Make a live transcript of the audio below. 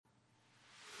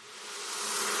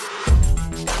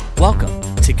Welcome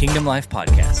to Kingdom Life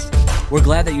Podcast. We're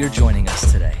glad that you're joining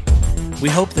us today. We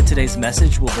hope that today's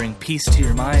message will bring peace to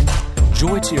your mind,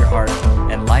 joy to your heart,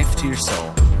 and life to your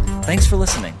soul. Thanks for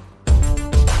listening.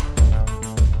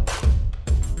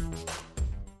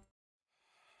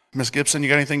 Miss Gibson, you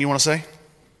got anything you want to say?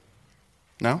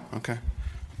 No? Okay.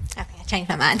 Okay, I changed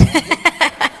my mind.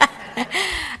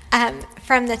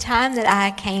 From the time that I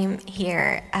came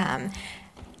here,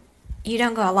 you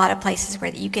don't go a lot of places where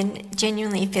you can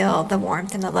genuinely feel the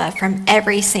warmth and the love from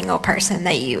every single person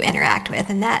that you interact with,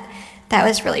 and that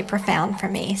was really profound for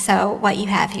me. So what you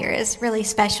have here is really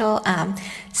special.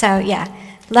 So yeah,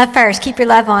 love first. Keep your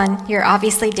love on. You're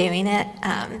obviously doing it,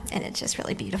 and it's just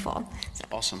really beautiful. So.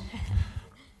 Awesome.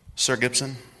 Sir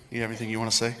Gibson, you have anything you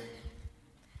want to say?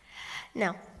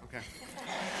 No. Okay.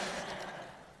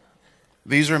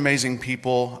 These are amazing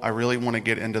people. I really want to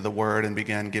get into the Word and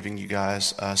begin giving you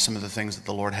guys some of the things that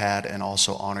the Lord had and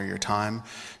also honor your time.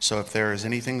 So if there is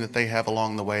anything that they have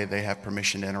along the way, they have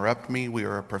permission to interrupt me. We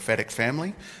are a prophetic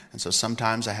family, and so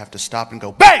sometimes I have to stop and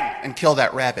go, bang, and kill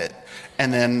that rabbit.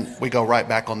 And then we go right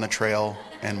back on the trail,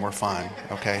 and we're fine.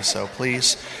 Okay, so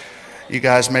please, you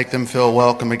guys make them feel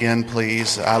welcome again,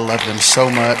 please. I love them so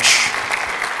much.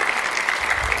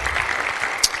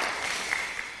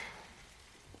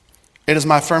 It is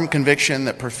my firm conviction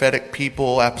that prophetic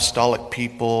people, apostolic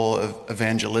people,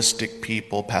 evangelistic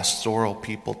people, pastoral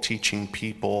people, teaching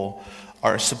people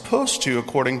are supposed to,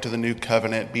 according to the new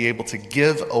covenant, be able to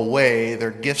give away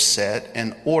their gift set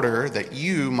in order that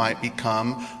you might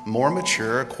become more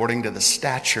mature according to the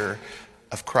stature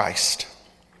of Christ.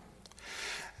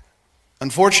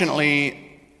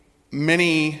 Unfortunately,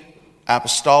 many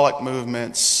apostolic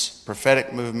movements,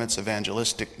 prophetic movements,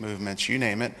 evangelistic movements, you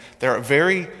name it, they're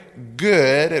very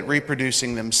good at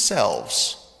reproducing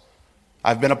themselves.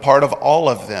 I've been a part of all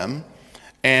of them,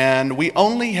 and we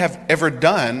only have ever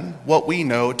done what we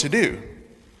know to do.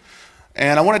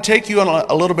 And I want to take you on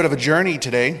a little bit of a journey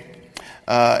today,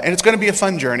 and it's going to be a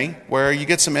fun journey where you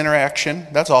get some interaction.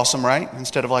 That's awesome, right?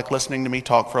 Instead of like listening to me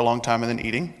talk for a long time and then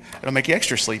eating. It'll make you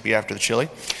extra sleepy after the chili.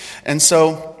 And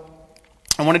so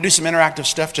I want to do some interactive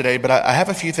stuff today, but I have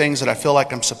a few things that I feel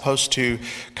like I'm supposed to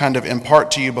kind of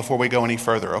impart to you before we go any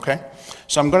further, okay?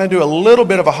 So I'm going to do a little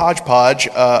bit of a hodgepodge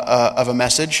of a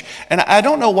message, and I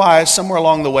don't know why somewhere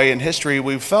along the way in history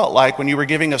we felt like when you were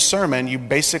giving a sermon, you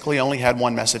basically only had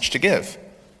one message to give.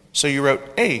 So you wrote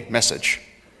a message.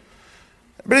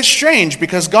 But it's strange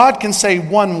because God can say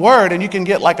one word and you can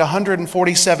get like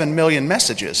 147 million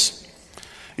messages.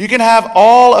 You can have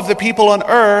all of the people on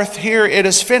earth hear it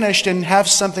is finished and have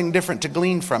something different to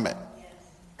glean from it.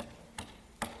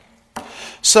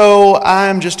 So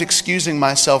I'm just excusing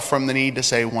myself from the need to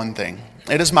say one thing.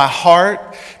 It is my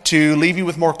heart to leave you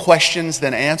with more questions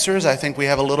than answers. I think we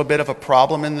have a little bit of a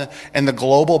problem in the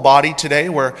global body today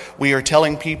where we are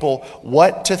telling people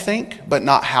what to think but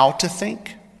not how to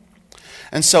think.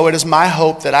 And so it is my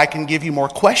hope that I can give you more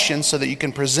questions so that you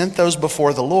can present those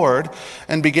before the Lord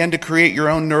and begin to create your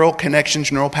own neural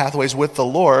connections, neural pathways with the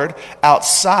Lord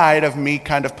outside of me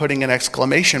kind of putting an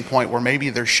exclamation point where maybe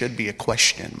there should be a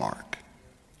question mark.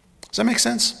 Does that make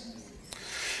sense?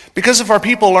 Because if our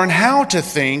people learn how to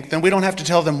think, then we don't have to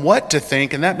tell them what to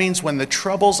think. And that means when the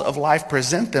troubles of life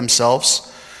present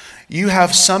themselves, you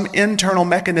have some internal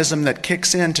mechanism that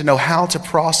kicks in to know how to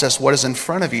process what is in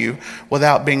front of you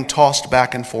without being tossed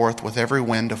back and forth with every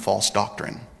wind of false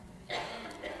doctrine.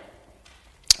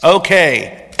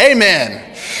 Okay,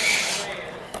 amen.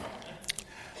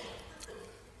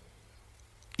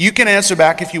 You can answer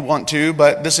back if you want to,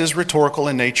 but this is rhetorical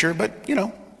in nature, but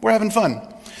we're having fun.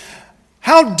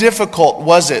 How difficult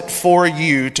was it for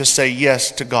you to say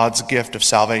yes to God's gift of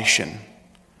salvation?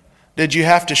 Did you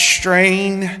have to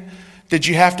strain? Did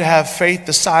you have to have faith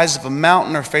the size of a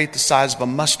mountain or faith the size of a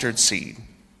mustard seed?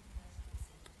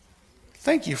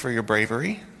 Thank you for your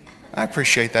bravery. I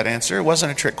appreciate that answer. It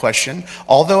wasn't a trick question,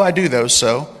 although I do those,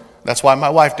 so that's why my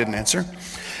wife didn't answer.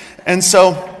 And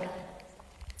so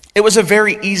it was a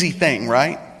very easy thing,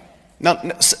 right? Now,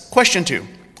 question 2.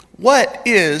 What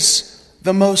is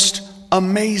the most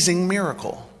amazing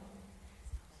miracle?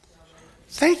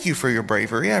 Thank you for your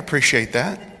bravery. I appreciate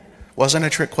that. Wasn't a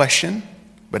trick question.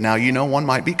 But now you know one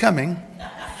might be coming.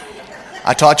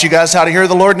 I taught you guys how to hear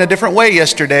the Lord in a different way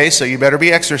yesterday, so you better be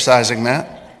exercising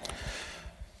that.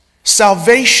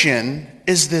 Salvation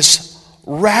is this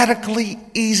radically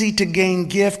easy to gain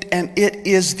gift, and it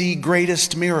is the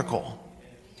greatest miracle.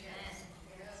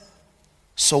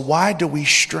 So why do we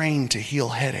strain to heal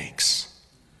headaches?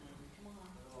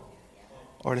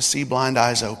 Or to see blind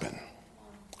eyes open?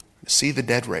 To see the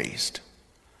dead raised?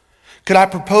 Could I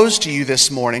propose to you this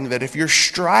morning that if you're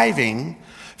striving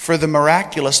for the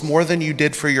miraculous more than you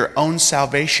did for your own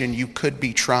salvation, you could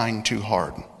be trying too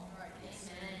hard.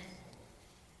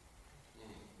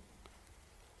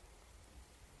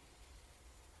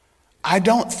 I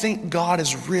don't think God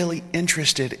is really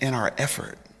interested in our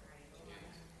effort.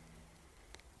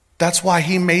 That's why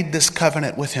he made this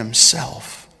covenant with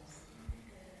himself.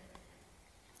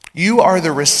 You are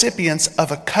the recipients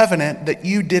of a covenant that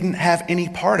you didn't have any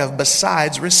part of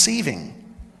besides receiving.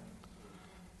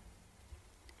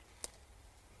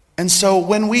 And so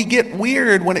when we get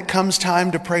weird when it comes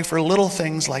time to pray for little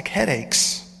things like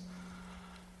headaches,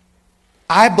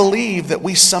 I believe that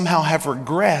we somehow have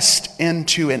regressed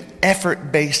into an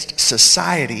effort-based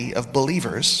society of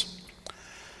believers.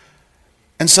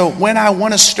 And so when I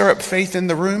want to stir up faith in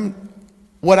the room,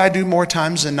 what I do more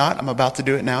times than not, I'm about to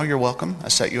do it now, you're welcome, I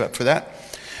set you up for that,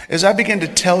 is I begin to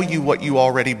tell you what you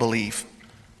already believe.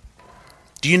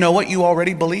 Do you know what you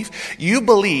already believe? You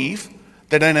believe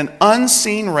that in an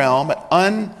unseen realm,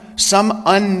 at some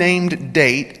unnamed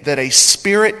date, that a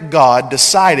spirit God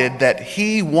decided that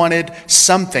he wanted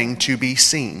something to be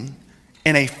seen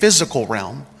in a physical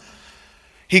realm.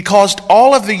 He caused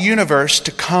all of the universe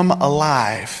to come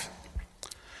alive.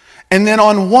 And then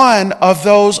on one of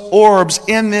those orbs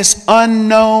in this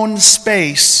unknown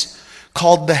space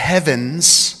called the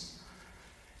heavens,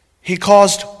 he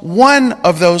caused one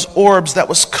of those orbs that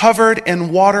was covered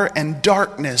in water and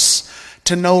darkness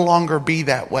to no longer be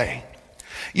that way.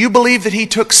 You believe that he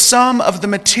took some of the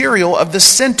material of the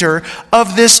center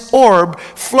of this orb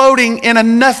floating in a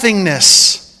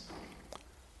nothingness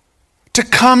to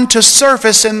come to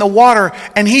surface in the water,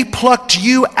 and he plucked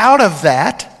you out of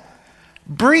that,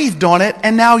 breathed on it,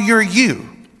 and now you're you.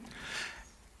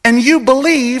 And you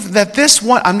believe that this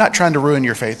one, I'm not trying to ruin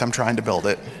your faith, I'm trying to build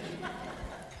it.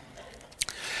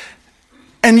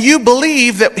 And you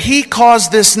believe that he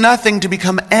caused this nothing to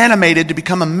become animated, to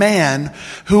become a man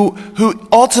who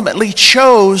ultimately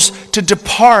chose to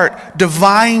depart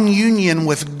divine union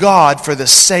with God for the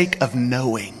sake of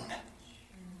knowing.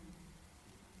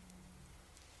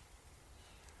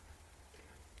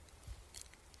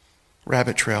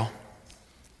 Rabbit trail.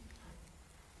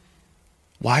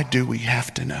 Why do we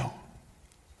have to know?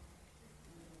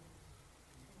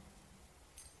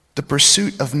 The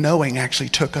pursuit of knowing actually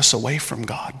took us away from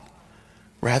God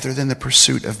rather than the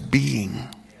pursuit of being.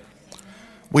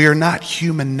 We are not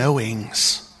human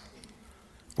knowings.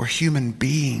 We're human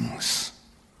beings.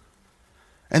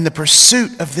 And the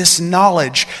pursuit of this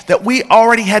knowledge that we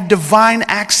already had divine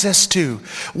access to,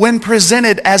 when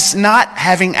presented as not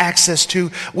having access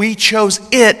to, we chose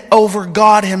it over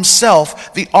God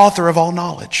himself, the author of all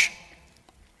knowledge.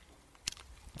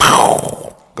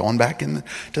 Going back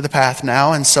to the path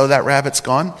now, and so that rabbit's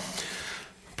gone.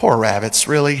 Poor rabbits,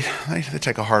 really. They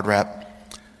take a hard rap.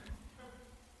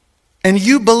 And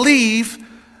you believe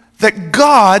that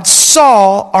God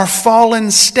saw our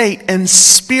fallen state, and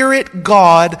Spirit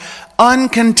God,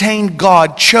 uncontained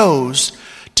God, chose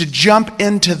to jump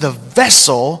into the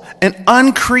vessel, an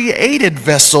uncreated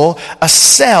vessel, a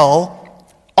cell,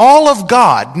 all of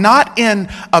God, not in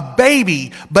a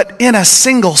baby, but in a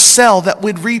single cell that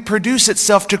would reproduce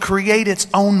itself to create its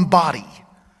own body.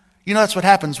 You know, that's what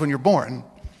happens when you're born.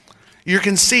 You're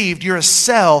conceived, you're a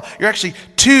cell, you're actually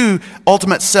two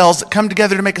ultimate cells that come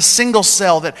together to make a single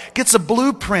cell that gets a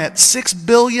blueprint 6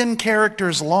 billion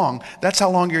characters long. That's how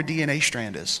long your DNA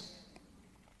strand is.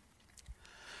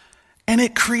 And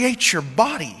it creates your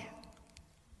body.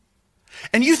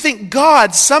 And you think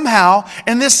God somehow,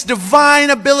 in this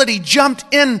divine ability, jumped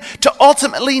in to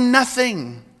ultimately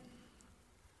nothing.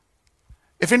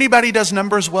 If anybody does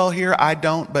numbers well here, I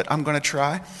don't, but I'm going to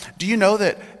try. Do you know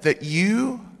that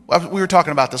you, we were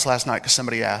talking about this last night because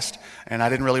somebody asked, and I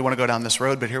didn't really want to go down this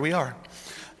road, but here we are.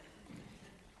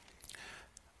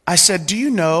 I said, do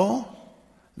you know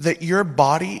that your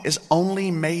body is only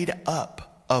made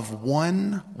up of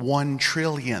 1/1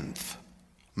 trillionth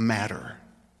matter?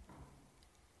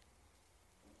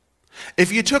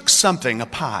 If you took something, a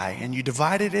pie, and you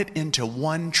divided it into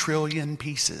 1 trillion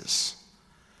pieces,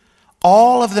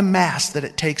 all of the mass that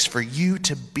it takes for you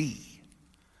to be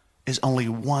is only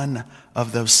one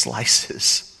of those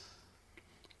slices.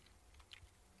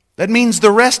 That means the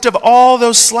rest of all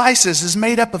those slices is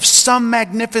made up of some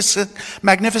magnificent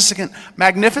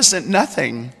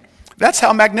nothing. That's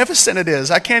how magnificent it is.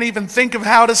 I can't even think of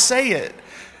how to say it.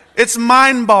 It's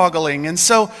mind-boggling. And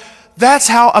so that's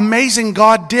how amazing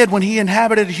God did when he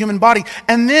inhabited a human body.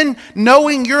 And then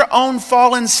knowing your own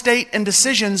fallen state and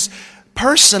decisions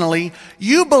personally,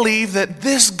 you believe that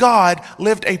this God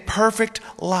lived a perfect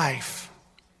life.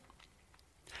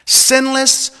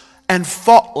 Sinless and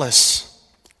faultless.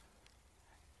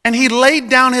 And he laid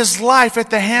down his life at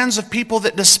the hands of people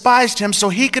that despised him so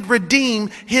he could redeem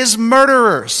his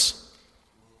murderers.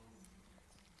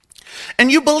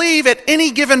 And you believe at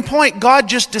any given point God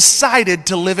just decided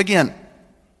to live again.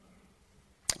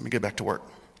 Let me get back to work.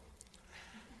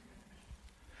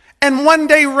 And one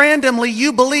day randomly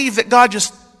you believe that God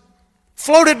just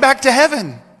floated back to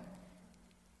heaven.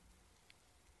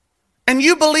 And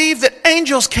you believe that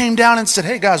angels came down and said,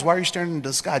 hey guys, why are you staring into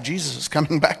the sky? Jesus is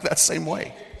coming back that same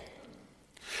way.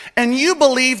 And you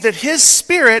believe that his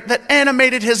spirit that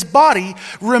animated his body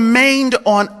remained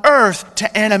on earth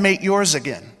to animate yours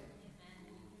again.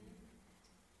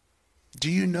 Do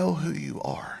you know who you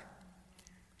are?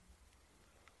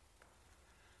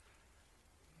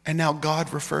 And now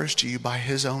God refers to you by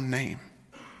his own name.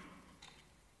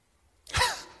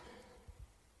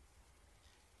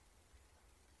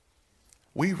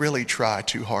 We really try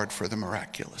too hard for the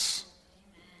miraculous.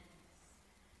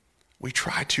 We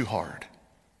try too hard.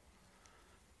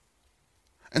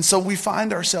 And so we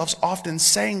find ourselves often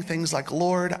saying things like,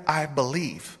 Lord, I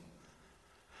believe.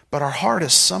 But our heart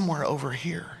is somewhere over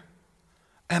here.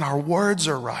 And our words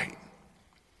are right.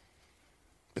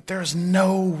 But there's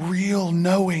no real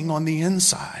knowing on the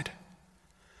inside.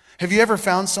 Have you ever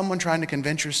found someone trying to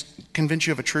convince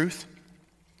you of a truth?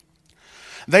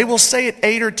 They will say it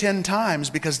 8 or 10 times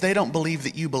because they don't believe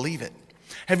that you believe it.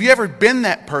 Have you ever been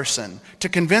that person to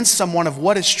convince someone of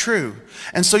what is true?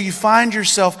 And so you find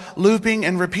yourself looping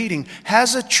and repeating.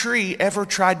 Has a tree ever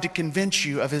tried to convince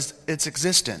you of its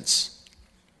existence?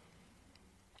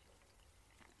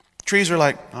 Trees are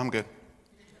like, I'm good.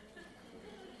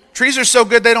 Trees are so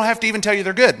good they don't have to even tell you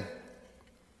they're good.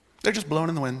 They're just blowing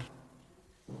in the wind,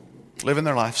 living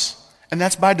their lives. And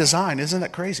that's by design. Isn't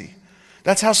that crazy?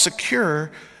 That's how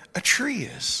secure a tree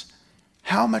is.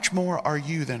 How much more are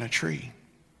you than a tree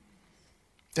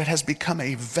that has become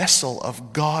a vessel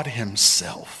of God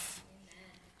himself?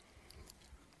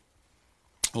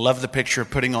 I love the picture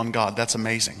of putting on God. That's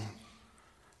amazing.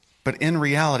 But in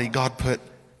reality, God put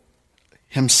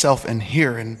himself in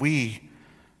here, and we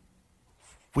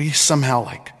somehow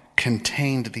like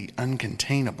contained the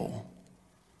uncontainable.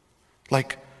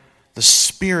 Like the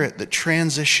spirit that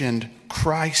transitioned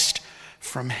Christ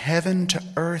from heaven to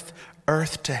earth,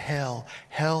 earth to hell,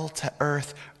 hell to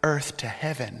earth, earth to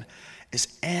heaven,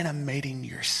 is animating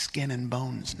your skin and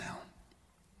bones now.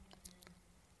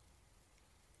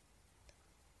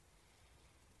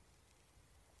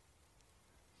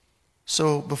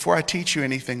 So before I teach you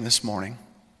anything this morning,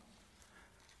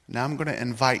 now I'm going to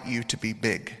invite you to be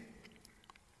big.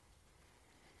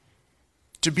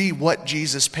 To be what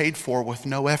Jesus paid for with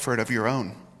no effort of your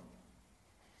own.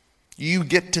 You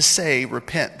get to say,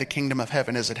 repent, the kingdom of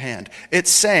heaven is at hand. It's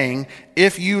saying,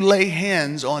 if you lay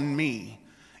hands on me,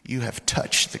 you have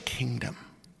touched the kingdom.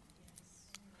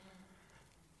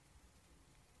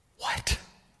 What?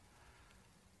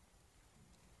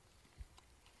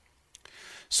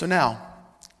 So now,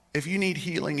 if you need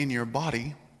healing in your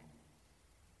body,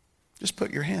 just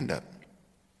put your hand up.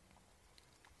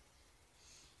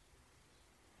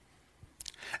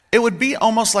 It would be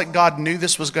almost like God knew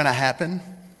this was going to happen.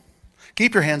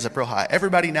 Keep your hands up real high.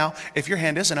 Everybody now, if your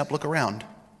hand isn't up, look around.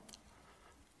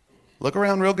 Look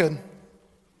around real good.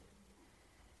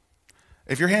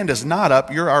 If your hand is not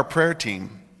up, you're our prayer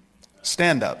team.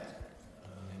 Stand up.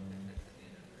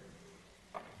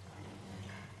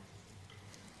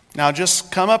 Now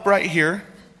just come up right here.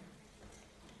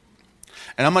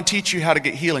 And I'm going to teach you how to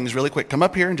get healings really quick. Come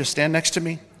up here and just stand next to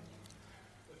me.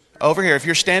 Over here, if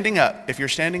you're standing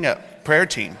up, prayer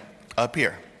team, up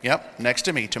here. Yep, next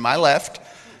to me, to my left,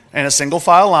 in a single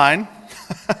file line.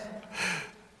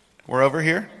 We're over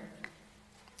here.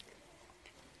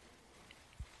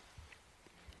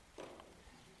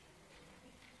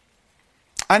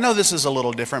 I know this is a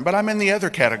little different, but I'm in the other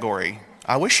category.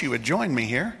 I wish you would join me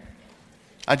here.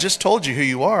 I just told you who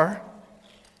you are.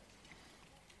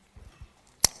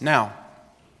 Now,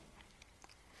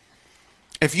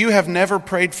 if you have never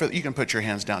prayed for, you can put your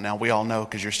hands down now. We all know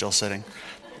because you're still sitting.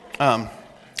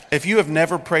 If you have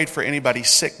never prayed for anybody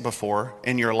sick before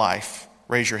in your life,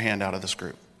 raise your hand out of this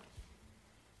group.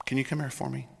 Can you come here for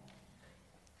me?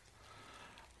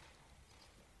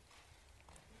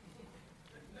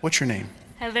 What's your name?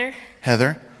 Heather.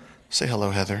 Heather. Say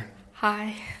hello, Heather.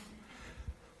 Hi.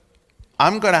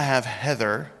 I'm going to have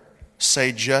Heather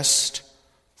say just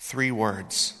 3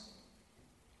 words.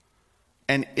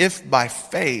 And if by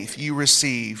faith you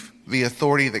receive the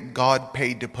authority that God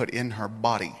paid to put in her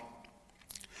body,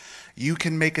 you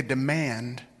can make a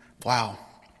demand. Wow.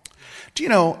 Do you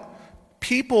know,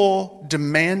 people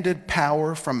demanded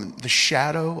power from the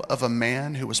shadow of a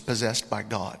man who was possessed by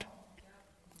God.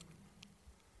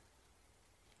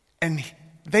 And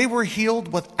they were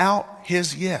healed without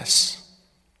his yes.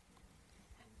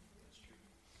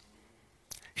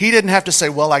 He didn't have to say,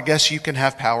 well, I guess you can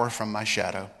have power from my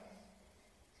shadow.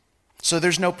 So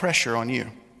there's no pressure on you.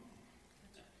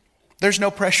 There's no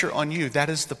pressure on you. That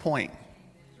is the point.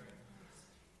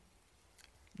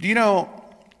 Do you know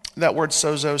that word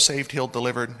sozo, saved, healed,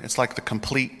 delivered? It's like the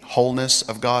complete wholeness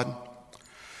of God.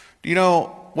 Do you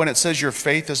know when it says your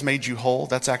faith has made you whole,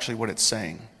 that's actually what it's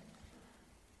saying.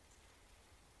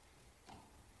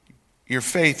 Your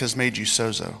faith has made you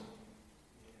sozo.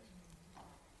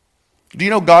 Do you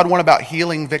know God went about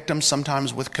healing victims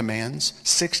sometimes with commands?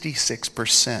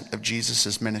 66% of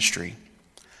Jesus' ministry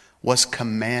was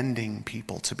commanding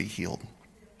people to be healed.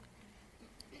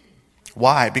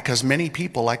 Why? Because many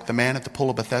people, like the man at the pool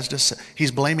of Bethesda,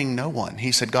 he's blaming no one.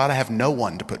 He said, God, I have no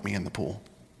one to put me in the pool.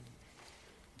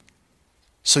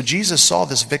 So Jesus saw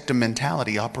this victim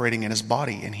mentality operating in his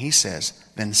body, and he says,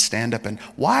 then stand up. And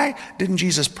why didn't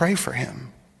Jesus pray for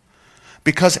him?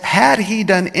 Because had he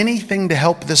done anything to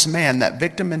help this man, that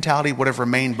victim mentality would have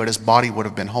remained, but his body would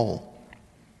have been whole.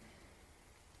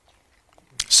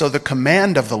 So the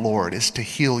command of the Lord is to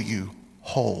heal you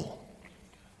whole.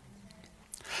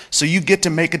 So you get to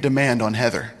make a demand on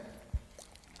Heather.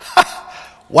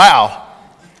 Wow.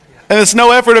 And it's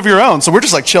no effort of your own. So we're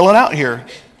just like chilling out here.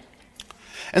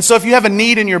 And so if you have a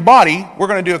need in your body, we're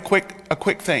going to do a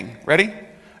quick thing. Ready? Are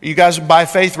you guys by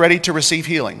faith ready to receive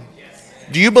healing? Yes.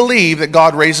 Do you believe that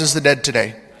God raises the dead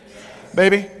today? Yes.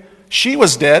 Baby, she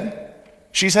was dead.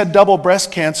 She's had double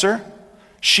breast cancer.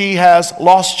 She has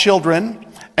lost children.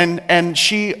 And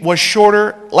she was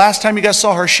shorter. Last time you guys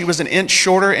saw her, she was an inch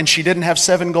shorter, and she didn't have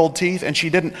 7 gold teeth, and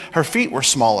her feet were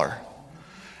smaller.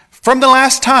 From the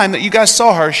last time that you guys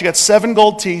saw her, she got 7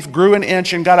 gold teeth, grew an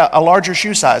inch, and got a larger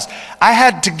shoe size. I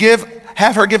had to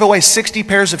have her give away 60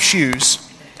 pairs of shoes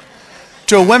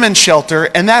to a women's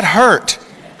shelter, and that hurt.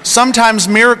 Sometimes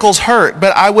miracles hurt,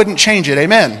 but I wouldn't change it.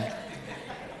 Amen.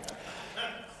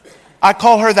 I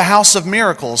call her the house of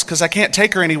miracles because I can't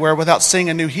take her anywhere without seeing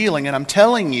a new healing. And I'm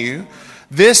telling you,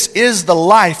 this is the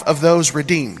life of those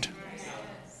redeemed.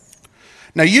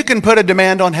 Now, you can put a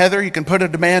demand on Heather. You can put a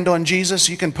demand on Jesus.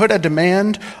 You can put a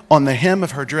demand on the hem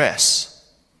of her dress.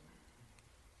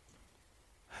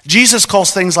 Jesus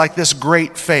calls things like this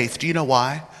great faith. Do you know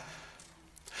why?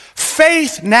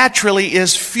 Faith naturally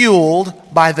is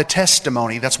fueled by the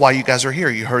testimony. That's why you guys are here.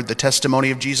 You heard the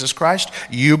testimony of Jesus Christ.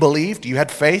 You believed. You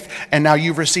had faith. And now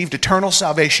you've received eternal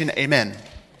salvation. Amen.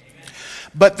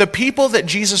 But the people that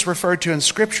Jesus referred to in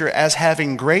Scripture as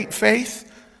having great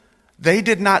faith, they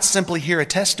did not simply hear a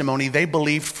testimony. They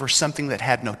believed for something that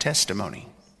had no testimony.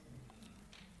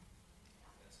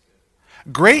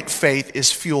 Great faith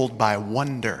is fueled by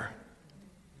wonder.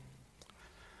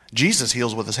 Jesus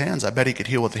heals with his hands. I bet he could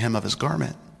heal with the hem of his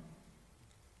garment.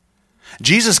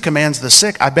 Jesus commands the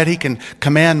sick. I bet he can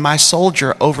command my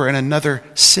soldier over in another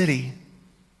city.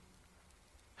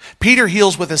 Peter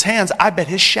heals with his hands. I bet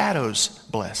his shadow's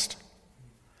blessed.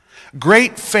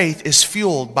 Great faith is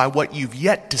fueled by what you've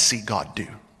yet to see God do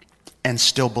and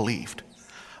still believed.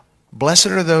 Blessed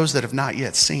are those that have not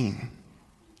yet seen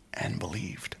and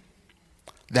believed.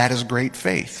 That is great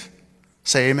faith.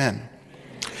 Say amen.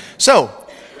 So,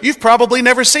 you've probably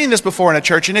never seen this before in a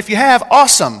church, and if you have,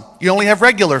 awesome. You only have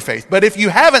regular faith. But if you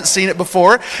haven't seen it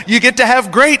before, you get to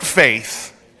have great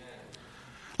faith.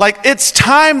 Like, it's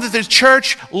time that the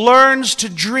church learns to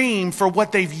dream for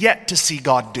what they've yet to see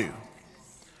God do.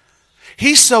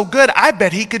 He's so good, I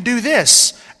bet he could do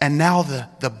this. And now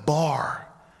the bar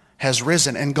has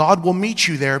risen, and God will meet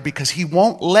you there because he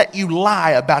won't let you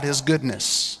lie about his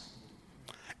goodness.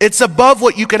 It's above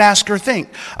what you could ask or think.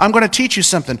 I'm going to teach you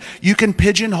something. You can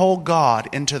pigeonhole God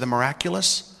into the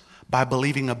miraculous by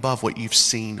believing above what you've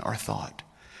seen or thought.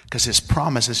 Because his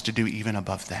promise is to do even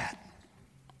above that.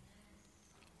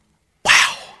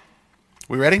 Wow.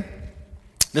 We ready?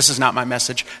 This is not my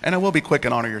message, and I will be quick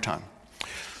and honor your time.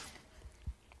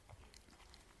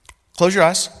 Close your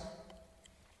eyes.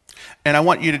 And I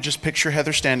want you to just picture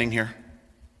Heather standing here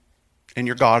in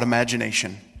your God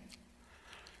imagination.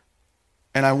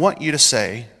 And I want you to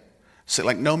say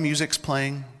like no music's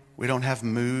playing. We don't have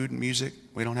mood music.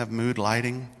 We don't have mood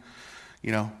lighting.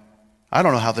 You know, I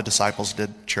don't know how the disciples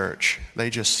did church. They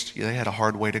had a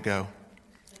hard way to go.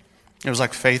 It was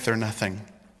like faith or nothing,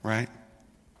 right?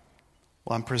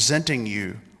 Well, I'm presenting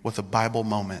you with a Bible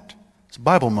moment. It's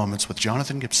Bible Moments with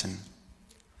Jonathan Gibson.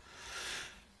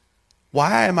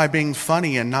 Why am I being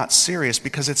funny and not serious?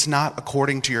 Because it's not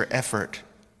according to your effort.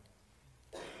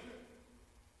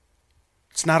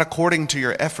 It's not according to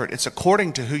your effort. It's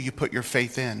according to who you put your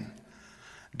faith in.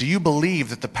 Do you believe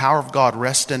that the power of God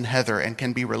rests in Heather and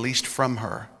can be released from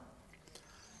her?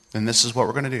 Then this is what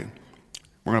we're going to do.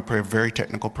 We're going to pray a very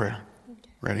technical prayer.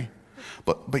 Ready?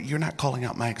 But you're not calling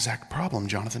out my exact problem,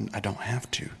 Jonathan. I don't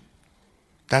have to.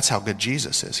 That's how good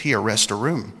Jesus is. He arrests a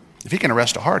room. If he can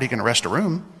arrest a heart, he can arrest a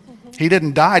room. He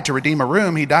didn't die to redeem a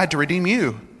room. He died to redeem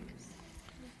you.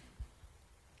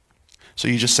 So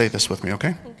you just say this with me,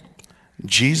 okay?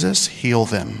 Jesus, heal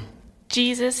them.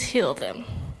 Jesus, heal them.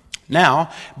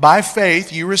 Now, by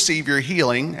faith, you receive your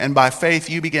healing, and by faith,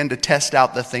 you begin to test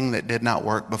out the thing that did not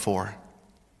work before.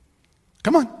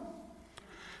 Come on.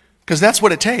 Because that's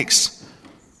what it takes.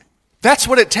 That's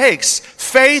what it takes.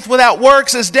 Faith without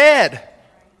works is dead.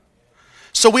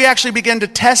 So we actually begin to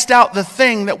test out the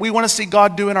thing that we want to see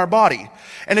God do in our body.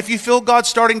 And if you feel God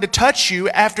starting to touch you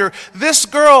after this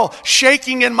girl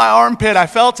shaking in my armpit, I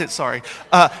felt it,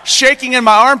 shaking in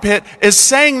my armpit is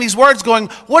saying these words going,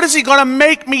 what is he going to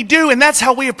make me do? And that's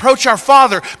how we approach our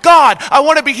Father. God, I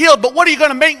want to be healed, but what are you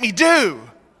going to make me do?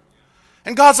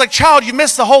 And God's like, child, you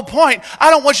missed the whole point. I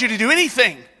don't want you to do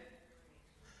anything.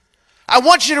 I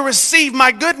want you to receive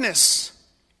my goodness.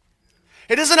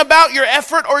 It isn't about your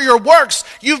effort or your works.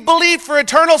 You've believed for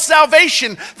eternal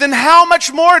salvation. Then how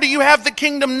much more do you have the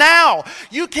kingdom now?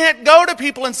 You can't go to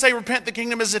people and say, repent, the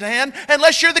kingdom is at hand,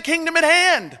 unless you're the kingdom at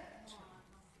hand.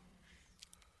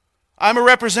 I'm a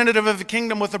representative of the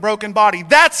kingdom with a broken body.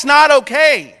 That's not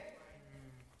okay.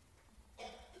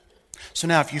 So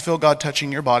now if you feel God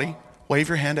touching your body, wave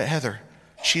your hand at Heather.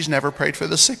 She's never prayed for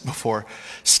the sick before.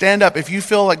 Stand up. If you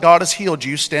feel like God has healed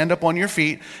you, stand up on your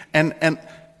feet and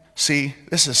see,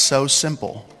 this is so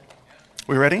simple.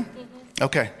 We ready? Mm-hmm.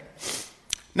 Okay.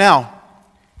 Now,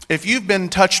 if you've been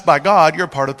touched by God, you're a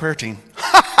part of the prayer team.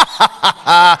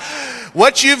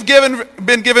 What you've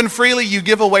been given freely, you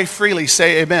give away freely.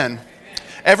 Say amen.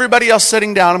 Everybody else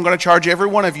sitting down, I'm going to charge every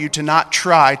one of you to not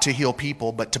try to heal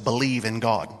people, but to believe in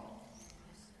God.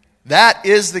 That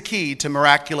is the key to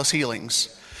miraculous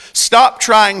healings. Stop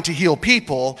trying to heal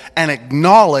people and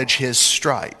acknowledge his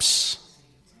stripes.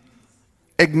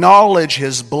 Acknowledge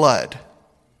his blood.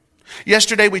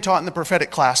 Yesterday we taught in the prophetic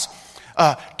class,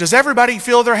 does everybody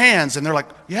feel their hands? And they're like,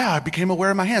 yeah, I became aware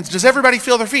of my hands. Does everybody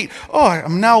feel their feet? Oh,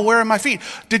 I'm now aware of my feet.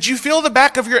 Did you feel the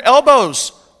back of your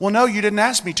elbows? Well, no, you didn't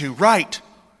ask me to. Right.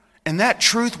 And that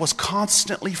truth was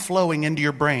constantly flowing into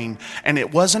your brain. And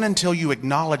it wasn't until you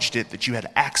acknowledged it that you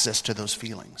had access to those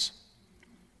feelings.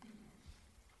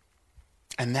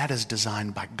 And that is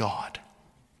designed by God.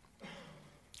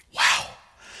 Wow.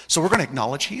 So we're going to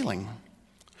acknowledge healing.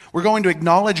 We're going to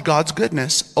acknowledge God's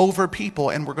goodness over people,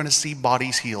 and we're going to see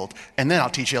bodies healed. And then I'll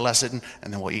teach you a lesson,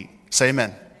 and then we'll eat. Say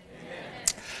amen.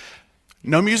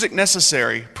 No music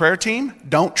necessary. Prayer team,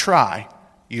 don't try.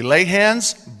 You lay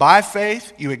hands by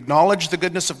faith. You acknowledge the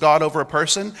goodness of God over a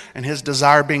person and his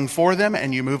desire being for them,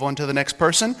 and you move on to the next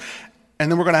person.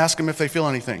 And then we're going to ask them if they feel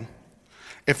anything.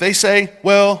 If they say,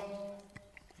 well,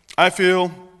 I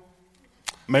feel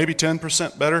maybe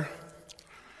 10% better.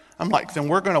 I'm like, then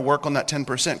we're going to work on that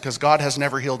 10% because God has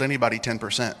never healed anybody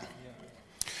 10%.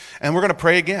 And we're going to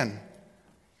pray again.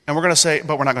 And we're going to say,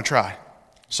 but we're not going to try.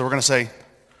 So we're going to say,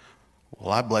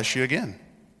 well, I bless you again.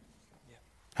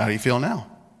 How do you feel now?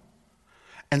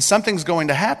 And something's going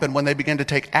to happen when they begin to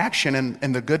take action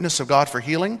in the goodness of God for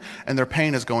healing, and their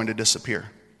pain is going to disappear.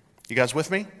 You guys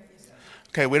with me?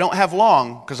 Okay, we don't have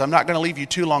long because I'm not going to leave you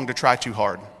too long to try too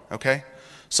hard. Okay?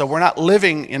 So we're not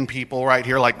living in people right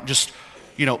here like just,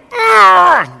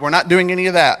 we're not doing any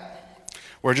of that.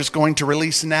 We're just going to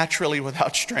release naturally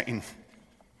without strain.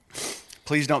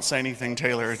 Please don't say anything,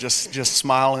 Taylor. Just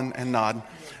smile and nod.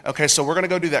 Okay, so we're going to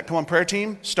go do that. Come on, prayer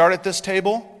team. Start at this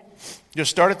table. Just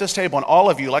start at this table, and all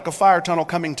of you, like a fire tunnel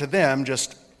coming to them,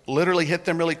 just literally hit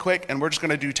them really quick, and we're just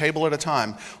going to do table at a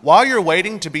time. While you're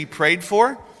waiting to be prayed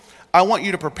for, I want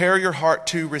you to prepare your heart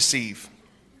to receive.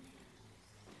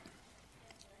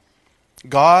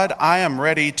 God, I am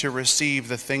ready to receive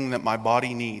the thing that my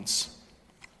body needs.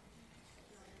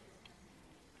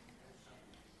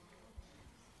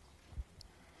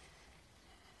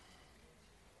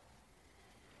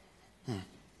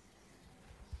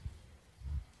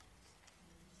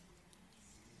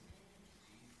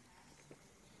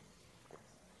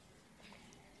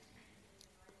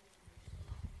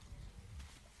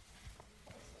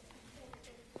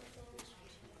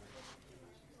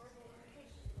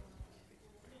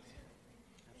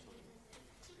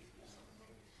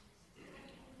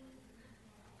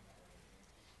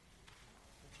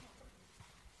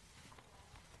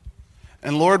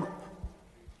 And Lord,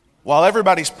 while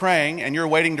everybody's praying and you're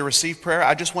waiting to receive prayer,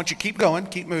 I just want you to keep going,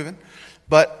 keep moving.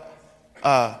 But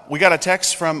we got a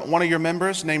text from one of your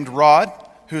members named Rod,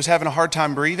 who's having a hard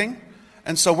time breathing.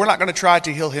 And so we're not going to try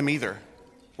to heal him either.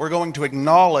 We're going to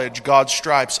acknowledge God's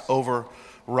stripes over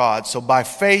Rod. So by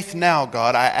faith now,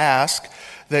 God, I ask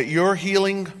that your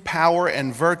healing power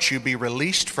and virtue be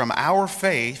released from our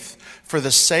faith for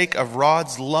the sake of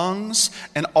Rod's lungs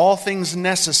and all things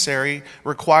necessary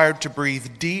required to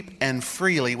breathe deep and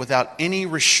freely without any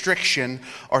restriction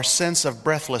or sense of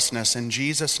breathlessness. In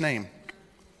Jesus' name,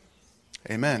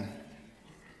 amen.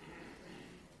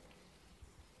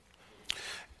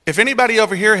 If anybody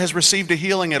over here has received a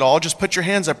healing at all, just put your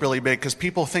hands up really big because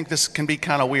people think this can be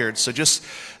kind of weird. So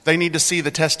they need to see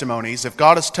the testimonies. If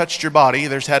God has touched your body,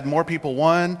 there's had more people.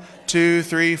 1, 2,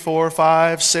 3, 4,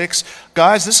 5, 6.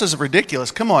 Guys, this is ridiculous.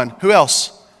 Come on. Who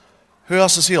else? Who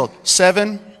else is healed?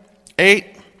 7,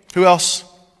 8. Who else?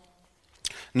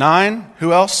 9.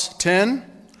 Who else? 10.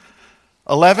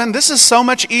 11. This is so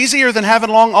much easier than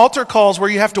having long altar calls where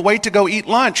you have to wait to go eat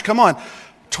lunch. Come on.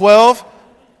 12.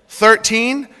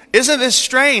 13. Isn't this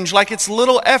strange? Like it's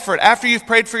little effort. After you've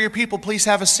prayed for your people, please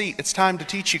have a seat. It's time to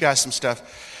teach you guys some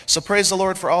stuff. So praise the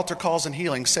Lord for altar calls and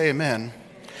healing. Say amen.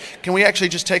 Can we actually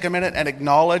just take a minute and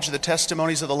acknowledge the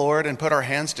testimonies of the Lord and put our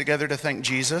hands together to thank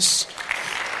Jesus?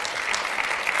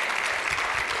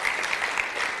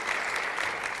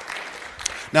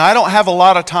 Now, I don't have a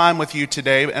lot of time with you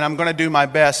today, and I'm going to do my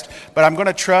best, but I'm going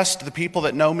to trust the people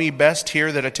that know me best here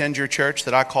that attend your church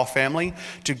that I call family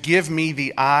to give me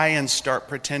the eye and start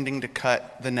pretending to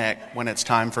cut the neck when it's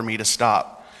time for me to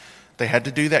stop. They had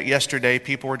to do that yesterday.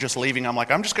 People were just leaving. I'm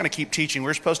like, I'm just going to keep teaching.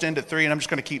 We're supposed to end at 3, and I'm just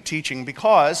going to keep teaching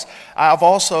because I've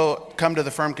also come to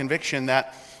the firm conviction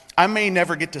that I may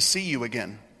never get to see you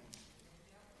again.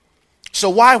 So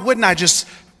why wouldn't I just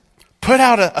put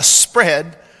out a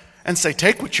spread and say,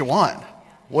 take what you want.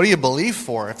 What do you believe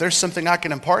for? If there's something I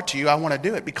can impart to you, I want to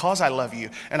do it because I love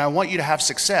you and I want you to have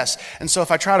success. And so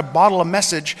if I try to bottle a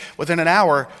message within an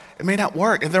hour, it may not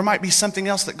work. And there might be something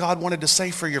else that God wanted to say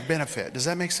for your benefit. Does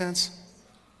that make sense?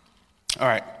 All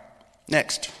right,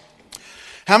 next.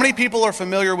 How many people are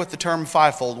familiar with the term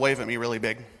fivefold? Wave at me really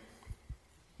big.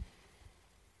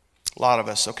 A lot of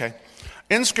us, okay.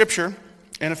 In Scripture,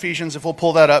 in Ephesians, if we'll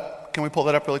pull that up. Can we pull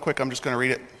that up really quick? I'm just going to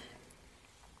read it.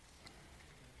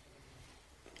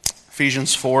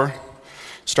 Ephesians 4,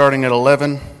 starting at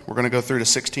 11. We're going to go through to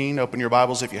 16. Open your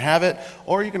Bibles if you have it,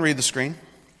 or you can read the screen.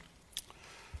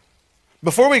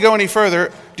 Before we go any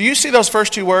further, do you see those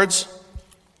first two words?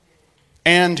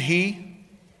 And he?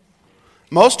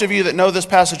 Most of you that know this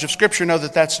passage of Scripture know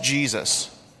that that's Jesus,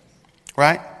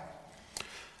 right?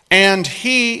 And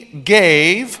he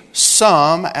gave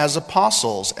some as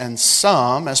apostles, and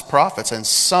some as prophets, and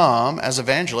some as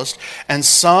evangelists, and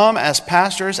some as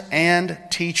pastors and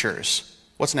teachers.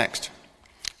 What's next?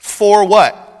 For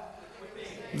what?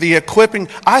 The equipping.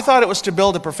 I thought it was to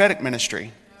build a prophetic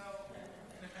ministry.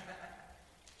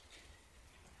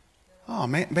 Oh,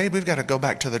 man, babe, we've got to go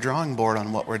back to the drawing board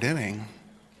on what we're doing.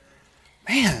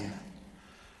 Man.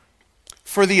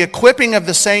 For the equipping of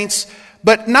the saints,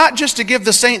 but not just to give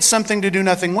the saints something to do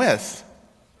nothing with.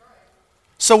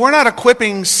 So we're not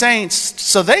equipping saints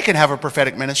so they can have a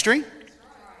prophetic ministry.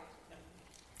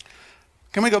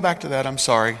 Can we go back to that? I'm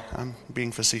sorry. I'm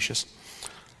being facetious.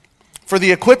 For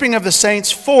the equipping of the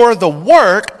saints for the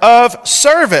work of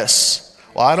service.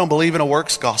 Well, I don't believe in a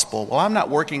works gospel. Well, I'm not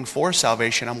working for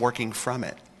salvation. I'm working from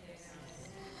it.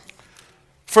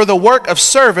 For the work of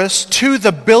service to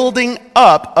the building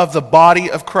up of the body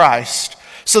of Christ.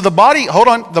 So the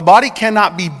body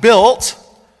cannot be built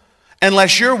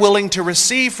unless you're willing to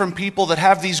receive from people that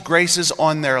have these graces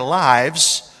on their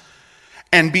lives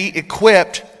and be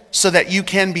equipped so that you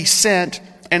can be sent,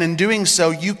 and in doing so,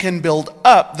 you can build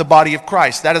up the body of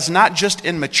Christ. That is not just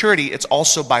in maturity, it's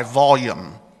also by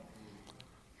volume.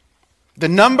 The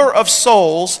number of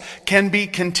souls can be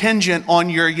contingent on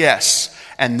your yes,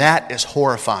 and that is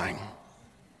horrifying.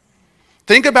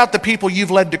 Think about the people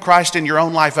you've led to Christ in your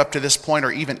own life up to this point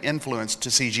or even influenced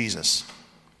to see Jesus.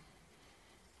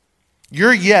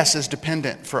 Your yes is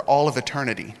dependent for all of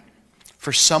eternity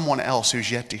for someone else who's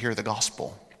yet to hear the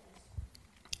gospel.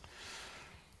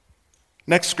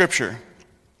 Next scripture.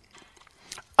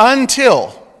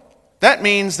 Until. That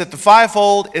means that the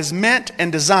fivefold is meant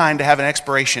and designed to have an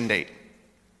expiration date.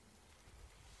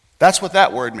 That's what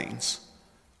that word means.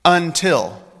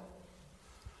 Until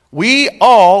we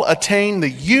all attain the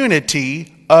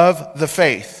unity of the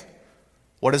faith.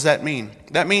 What does that mean?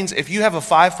 That means if you have a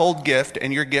fivefold gift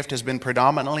and your gift has been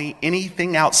predominantly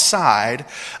anything outside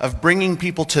of bringing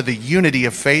people to the unity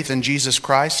of faith in Jesus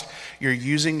Christ, you're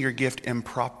using your gift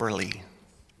improperly.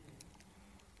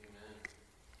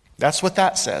 That's what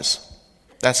that says.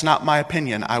 That's not my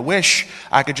opinion. I wish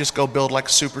I could just go build like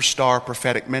a superstar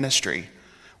prophetic ministry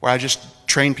where I just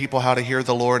train people how to hear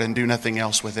the Lord and do nothing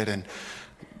else with it and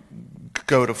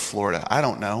go to Florida. I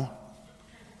don't know.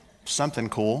 Something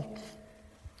cool.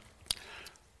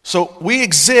 So we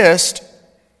exist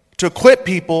to equip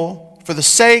people for the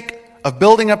sake of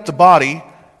building up the body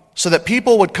so that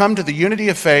people would come to the unity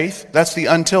of faith, that's the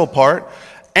until part,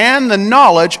 and the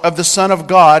knowledge of the Son of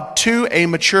God to a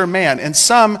mature man. In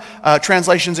some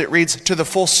translations it reads, to the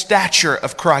full stature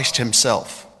of Christ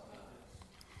himself.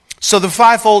 So the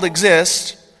fivefold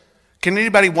exist. Can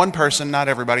anybody, one person, not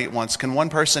everybody at once, can one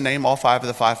person name all five of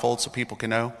the fivefold so people can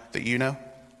know that you know?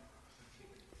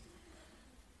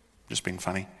 Just being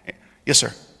funny. Yes,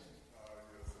 sir.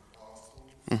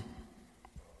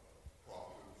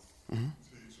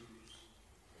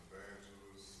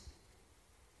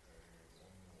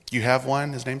 You have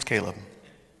one. His name's Caleb.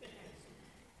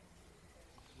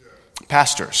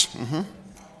 Pastors.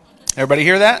 Everybody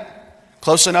hear that?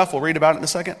 Close enough. We'll read about it in a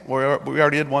second. We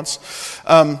already did once.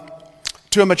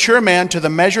 To a mature man, to the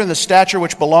measure and the stature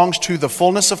which belongs to the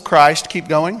fullness of Christ. Keep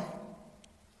going.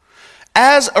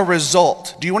 As a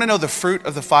result, do you want to know the fruit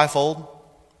of the fivefold?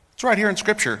 It's right here in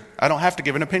Scripture. I don't have to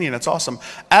give an opinion. It's awesome.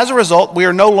 As a result, we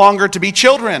are no longer to be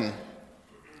children,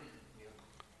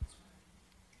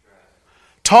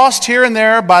 tossed here and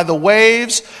there by the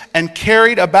waves and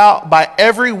carried about by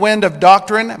every wind of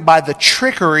doctrine, by the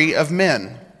trickery of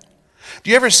men.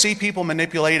 Do you ever see people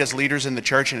manipulate as leaders in the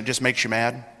church and it just makes you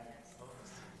mad?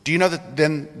 Do you know that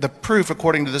then the proof,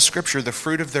 according to the Scripture, the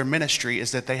fruit of their ministry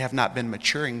is that they have not been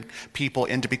maturing people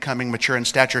into becoming mature in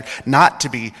stature, not to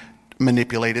be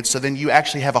manipulated. So then you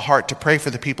actually have a heart to pray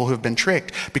for the people who have been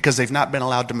tricked because they've not been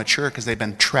allowed to mature because they've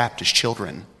been trapped as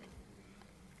children.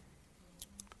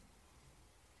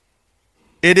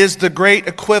 It is the great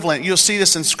equivalent. You'll see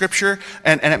this in Scripture,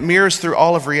 and it mirrors through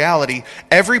all of reality.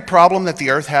 Every problem that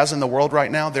the earth has in the world right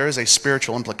now, there is a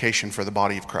spiritual implication for the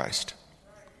body of Christ.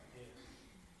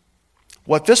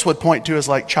 What this would point to is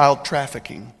like child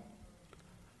trafficking.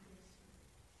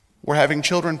 We're having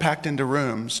children packed into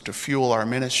rooms to fuel our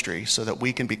ministry so that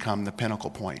we can become the pinnacle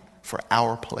point for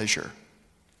our pleasure.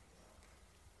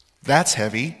 That's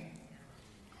heavy.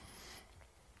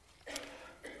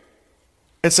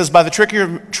 It says, by the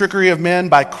trickery of men,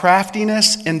 by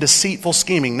craftiness and deceitful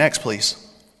scheming. Next, please.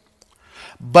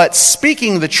 But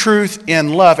speaking the truth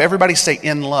in love. Everybody say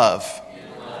in love.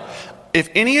 In love. If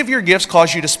any of your gifts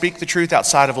cause you to speak the truth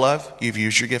outside of love, you've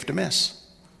used your gift amiss.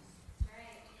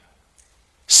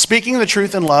 Speaking the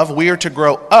truth in love, we are to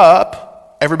grow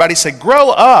up. Everybody say grow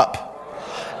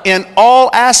up in all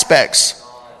aspects.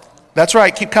 That's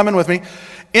right. Keep coming with me.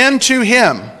 Into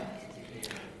him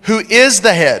who is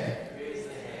the head.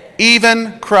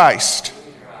 Even Christ.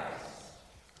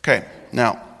 Okay,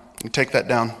 now, you take that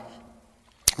down.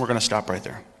 We're going to stop right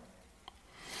there.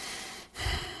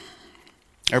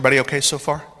 Everybody okay so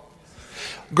far?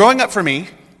 Growing up for me,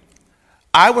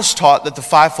 I was taught that the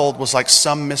fivefold was like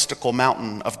some mystical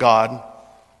mountain of God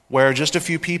where just a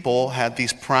few people had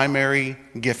these primary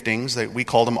giftings. We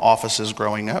called them offices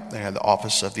growing up. They had the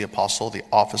office of the apostle, the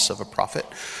office of a prophet.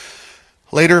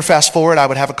 Later, fast forward, I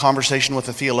would have a conversation with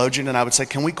a theologian and I would say,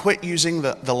 can we quit using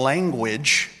the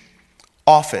language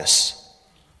office?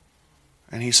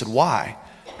 And he said, why?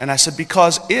 And I said,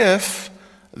 because if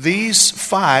these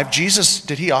five,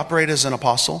 did he operate as an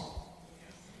apostle?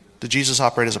 Did Jesus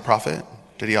operate as a prophet?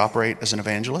 Did he operate as an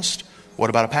evangelist? What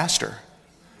about a pastor?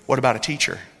 What about a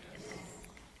teacher?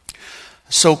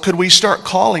 So could we start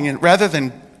calling it, rather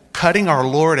than cutting our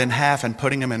Lord in half and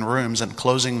putting him in rooms and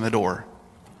closing the door,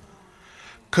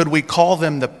 could we call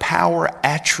them the power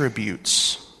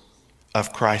attributes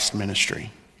of Christ's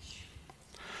ministry?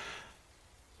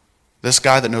 This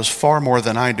guy that knows far more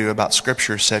than I do about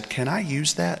Scripture said, can I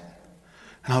use that?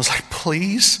 And I was like,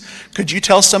 please, could you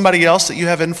tell somebody else that you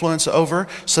have influence over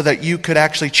so that you could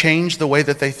actually change the way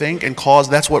that they think and cause,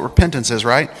 that's what repentance is,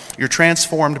 right? You're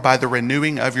transformed by the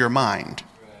renewing of your mind.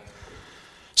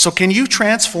 So can you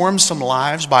transform some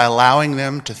lives by allowing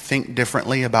them to think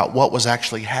differently about what was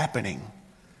actually happening?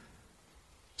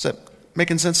 Is that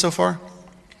making sense so far?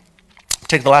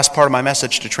 Take the last part of my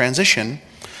message to transition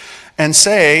and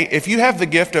say, if you have the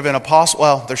gift of an apostle,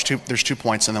 well, there's two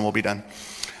points and then we'll be done.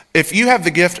 If you have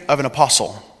the gift of an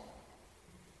apostle,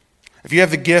 if you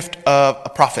have the gift of a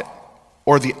prophet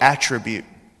or the attribute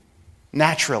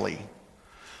naturally,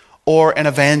 or an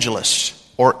evangelist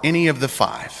or any of the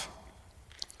five,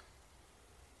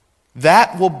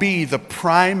 that will be the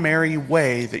primary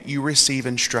way that you receive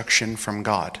instruction from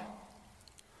God.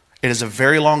 It is a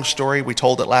very long story. We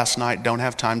told it last night. Don't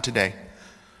have time today.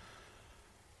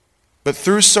 But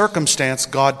through circumstance,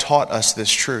 God taught us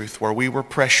this truth where we were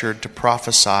pressured to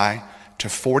prophesy to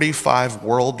 45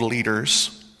 world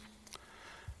leaders,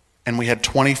 and we had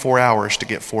 24 hours to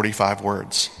get 45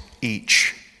 words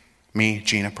each. Me,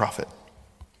 Gina, prophet.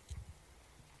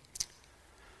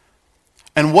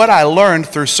 And what I learned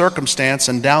through circumstance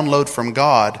and download from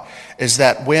God is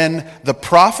that when the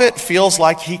prophet feels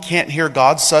like he can't hear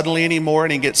God suddenly anymore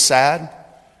and he gets sad,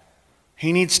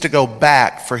 he needs to go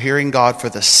back for hearing God for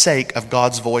the sake of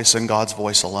God's voice and God's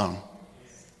voice alone.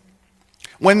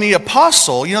 When the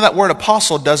apostle, you know that word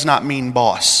apostle does not mean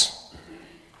boss.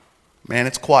 Man,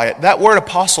 it's quiet. That word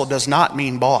apostle does not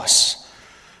mean boss.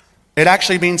 It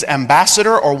actually means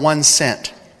ambassador or one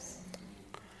sent.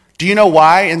 Do you know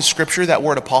why in Scripture that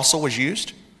word apostle was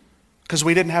used? Because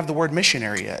we didn't have the word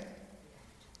missionary yet.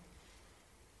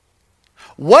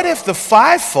 What if the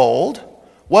fivefold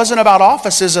wasn't about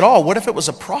offices at all? What if it was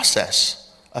a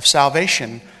process of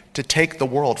salvation to take the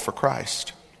world for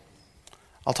Christ?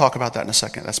 I'll talk about that in a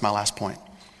second. That's my last point.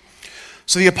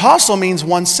 So the apostle means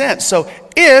one sent. So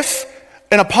if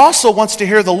an apostle wants to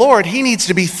hear the Lord, he needs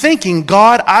to be thinking,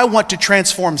 God, I want to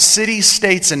transform cities,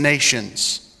 states, and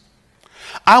nations.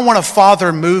 I want to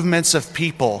father movements of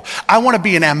people. I want to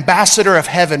be an ambassador of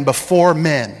heaven before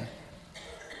men.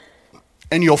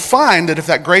 And you'll find that if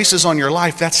that grace is on your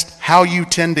life, that's how you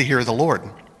tend to hear the Lord.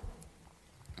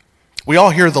 We all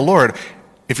hear the Lord.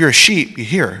 If you're a sheep, you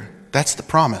hear. That's the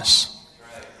promise.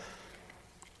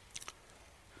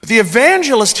 The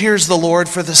evangelist hears the Lord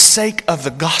for the sake of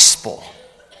the gospel.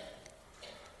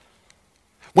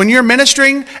 When you're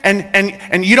ministering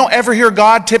and you don't ever hear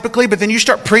God typically, but then you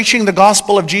start preaching the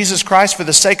gospel of Jesus Christ for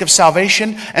the sake of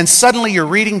salvation, and suddenly you're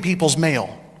reading people's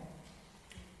mail.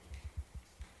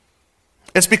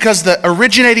 It's because the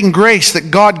originating grace that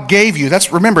God gave you,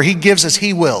 remember, He gives as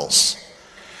He wills.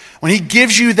 When He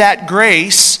gives you that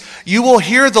grace, you will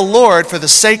hear the Lord for the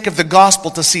sake of the gospel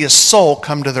to see a soul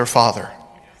come to their Father.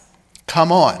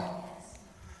 Come on.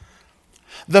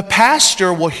 The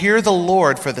pastor will hear the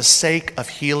Lord for the sake of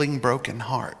healing broken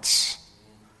hearts.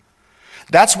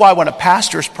 That's why when a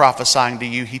pastor is prophesying to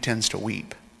you, he tends to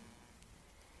weep.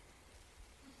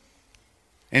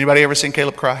 Anybody ever seen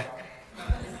Caleb cry?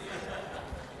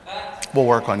 We'll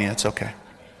work on you, it's okay.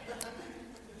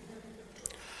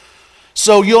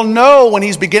 So you'll know when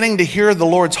he's beginning to hear the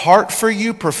Lord's heart for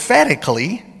you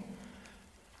prophetically,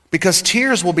 because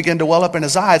tears will begin to well up in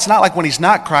his eye. It's not like when he's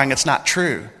not crying, it's not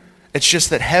true. It's just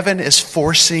that heaven is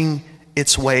forcing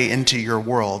its way into your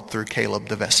world through Caleb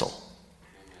the vessel.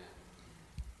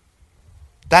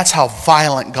 That's how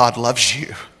violent God loves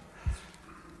you.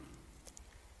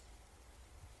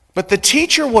 But the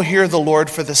teacher will hear the Lord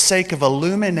for the sake of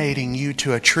illuminating you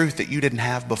to a truth that you didn't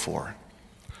have before.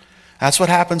 That's what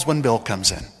happens when Bill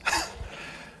comes in.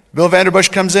 Bill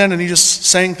Vanderbush comes in and he's just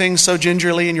saying things so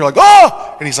gingerly and you're like,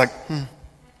 oh! And he's like,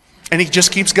 And he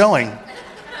just keeps going.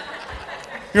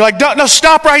 You're like, no,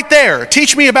 stop right there.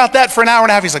 Teach me about that for an hour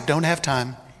and a half. He's like, don't have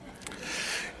time.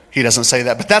 He doesn't say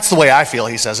that, but that's the way I feel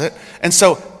he says it. And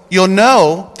so you'll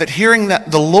know that hearing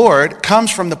that the Lord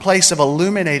comes from the place of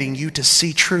illuminating you to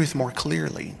see truth more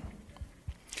clearly.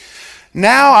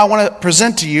 Now I want to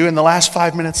present to you in the last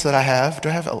 5 minutes that I have.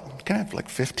 Can I have like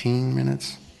 15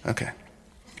 minutes? Okay.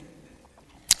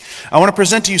 I want to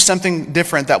present to you something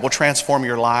different that will transform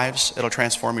your lives. It'll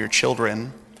transform your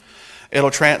children.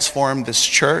 It'll transform this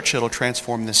church. It'll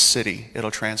transform this city.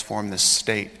 It'll transform this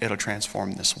state. It'll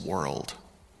transform this world.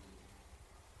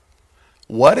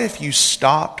 What if you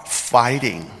stopped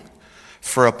fighting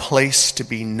for a place to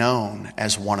be known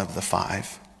as one of the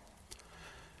five,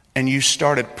 and you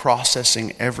started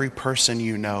processing every person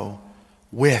you know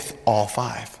with all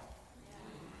five?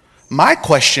 My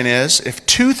question is, if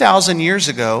 2,000 years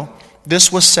ago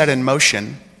this was set in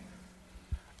motion,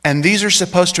 and these are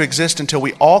supposed to exist until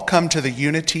we all come to the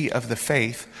unity of the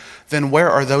faith, then where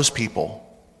are those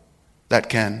people that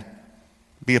can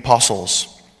be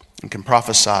apostles and can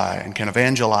prophesy and can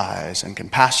evangelize and can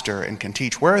pastor and can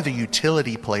teach? Where are the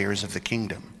utility players of the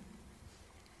kingdom?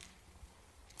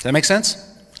 Does that make sense?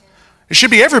 It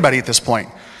should be everybody at this point.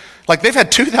 Like they've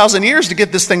had 2,000 years to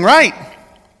get this thing right.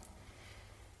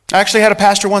 I actually had a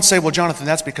pastor once say, well, Jonathan,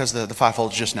 that's because the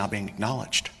fivefold is just now being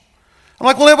acknowledged. I'm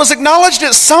like, well, it was acknowledged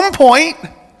at some point,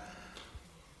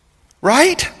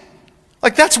 right?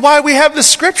 Like that's why we have the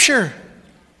scripture.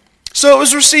 So it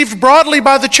was received broadly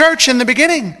by the church in the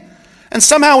beginning. And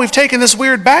somehow we've taken this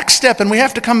weird back step and we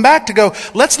have to come back to go,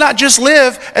 let's not just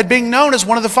live at being known as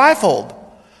one of the fivefold.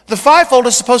 The fivefold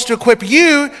is supposed to equip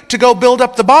you to go build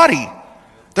up the body.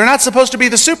 They're not supposed to be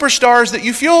the superstars that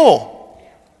you fuel.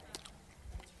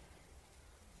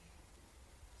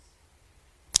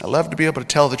 I love to be able to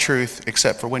tell the truth,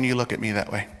 except for when you look at me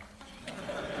that way.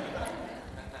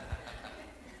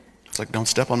 It's like, don't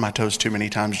step on my toes too many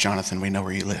times, Jonathan. We know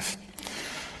where you live.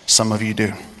 Some of you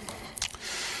do.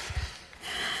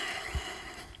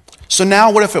 So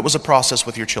now what if it was a process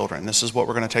with your children? This is what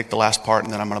we're going to take the last part,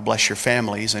 and then I'm going to bless your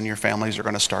families, and your families are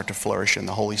going to start to flourish in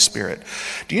the Holy Spirit.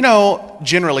 Do you know,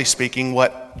 generally speaking,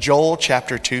 what Joel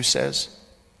chapter 2 says?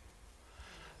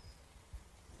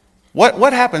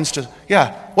 What happens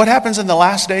what happens in the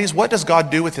last days? What does God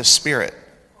do with His Spirit?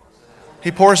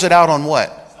 He pours it out on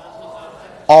what?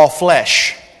 All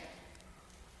flesh.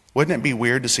 Wouldn't it be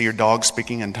weird to see your dog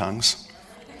speaking in tongues?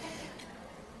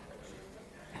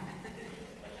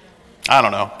 I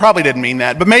don't know. Probably didn't mean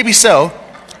that, but maybe so.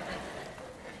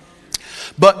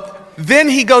 But then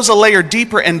he goes a layer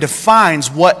deeper and defines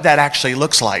what that actually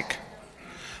looks like.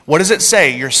 What does it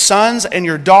say? Your sons and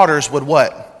your daughters would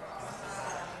what?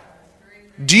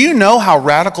 Do you know how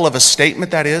radical of a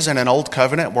statement that is in an old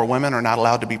covenant where women are not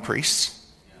allowed to be priests?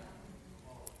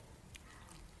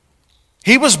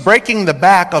 He was breaking the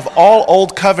back of all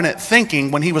old covenant thinking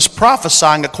when he was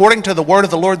prophesying according to the word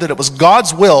of the Lord that it was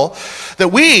God's will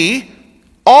that we,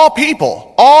 all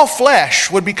people, all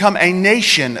flesh, would become a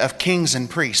nation of kings and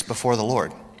priests before the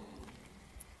Lord.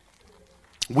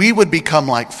 We would become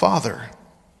like Father.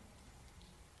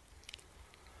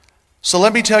 So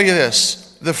let me tell you this.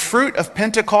 The fruit of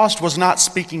Pentecost was not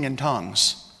speaking in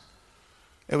tongues.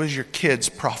 It was your kids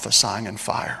prophesying in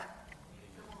fire.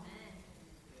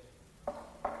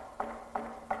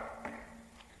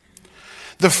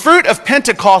 The fruit of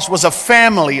Pentecost was a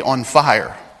family on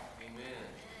fire.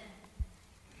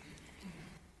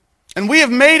 And we have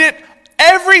made it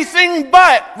everything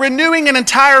but renewing an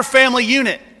entire family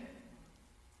unit.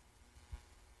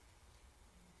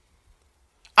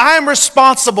 I am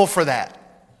responsible for that.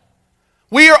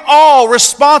 We are all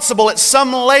responsible at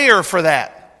some layer for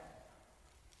that.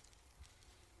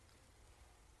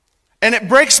 And it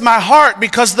breaks my heart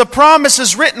because the promise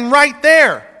is written right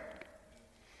there.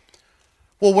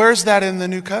 Well, where's that in the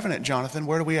new covenant, Jonathan?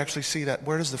 Where do we actually see that?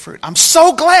 Where is the fruit? I'm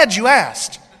so glad you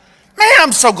asked. Man,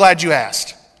 I'm so glad you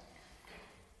asked.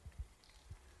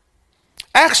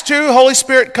 Acts 2, Holy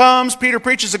Spirit comes. Peter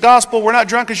preaches the gospel. We're not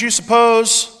drunk as you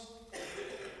suppose.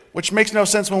 Which makes no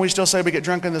sense when we still say we get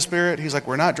drunk in the Spirit. He's like,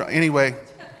 we're not drunk. Anyway,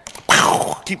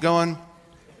 keep going.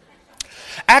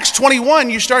 Acts 21,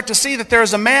 you start to see that there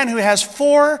is a man who has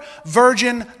 4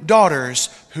 virgin daughters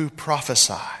who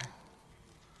prophesy.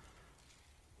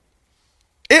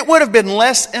 It would have been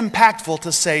less impactful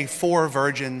to say 4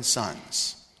 virgin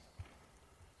sons.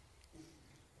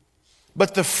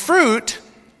 But the fruit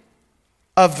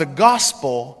of the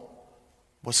gospel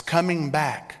was coming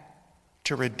back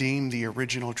to redeem the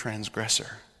original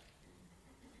transgressor.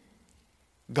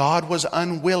 God was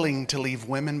unwilling to leave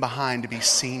women behind to be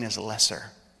seen as lesser.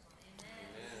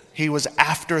 He was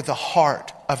after the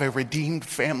heart of a redeemed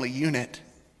family unit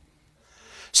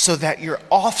so that your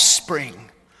offspring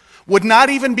would not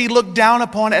even be looked down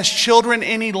upon as children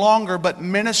any longer, but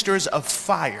ministers of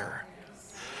fire,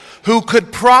 who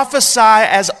could prophesy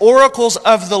as oracles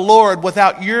of the Lord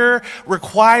without your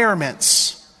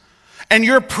requirements and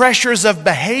your pressures of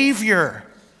behavior.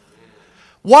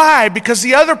 Why? Because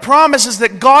the other promise is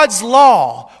that God's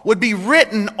law would be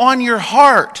written on your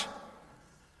heart.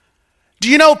 Do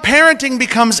you know parenting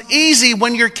becomes easy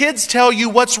when your kids tell you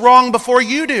what's wrong before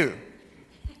you do?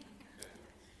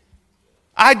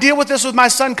 I deal with this with my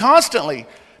son constantly.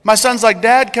 My son's like,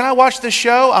 Dad, can I watch this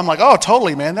show? I'm like, oh,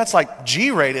 totally, man. That's like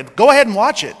G-rated. Go ahead and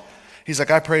watch it. He's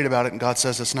like, I prayed about it and God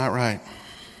says it's not right.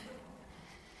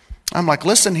 I'm like,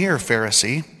 listen here,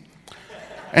 Pharisee.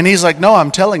 And he's like, no, I'm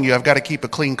telling you, I've got to keep a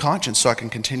clean conscience so I can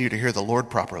continue to hear the Lord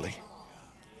properly.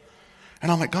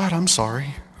 And I'm like, God, I'm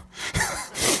sorry.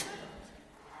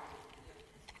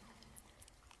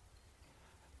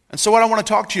 And so what I want to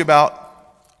talk to you about,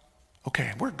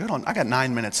 okay, we're good on, I got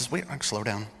 9 minutes. Wait, I can slow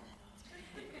down.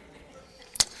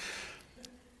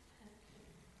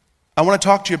 I want to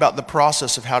talk to you about the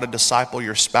process of how to disciple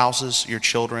your spouses, your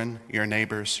children, your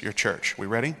neighbors, your church. We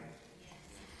ready?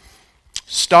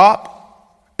 Stop.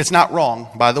 It's not wrong,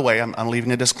 by the way, I'm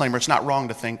leaving a disclaimer. It's not wrong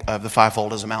to think of the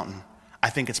fivefold as a mountain. I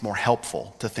think it's more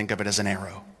helpful to think of it as an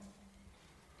arrow.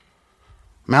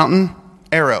 Mountain,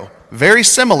 arrow. Very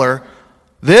similar.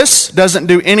 This doesn't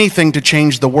do anything to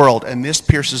change the world, and this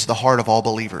pierces the heart of all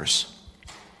believers.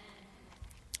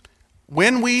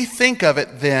 When we think of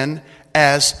it then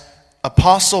as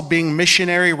apostle being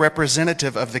missionary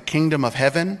representative of the kingdom of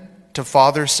heaven to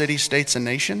fathers, cities, states, and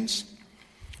nations,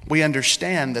 we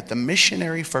understand that the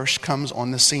missionary first comes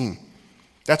on the scene.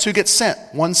 That's who gets sent,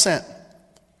 one sent.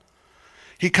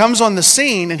 He comes on the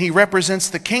scene and he represents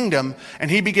the kingdom, and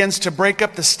he begins to break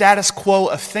up the status quo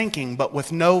of thinking, but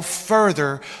with no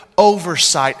further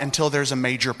oversight until there's a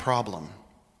major problem.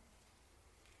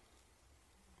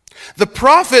 The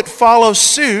prophet follows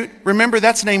suit. Remember,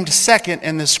 that's named second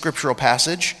in this scriptural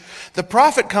passage. The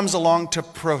prophet comes along to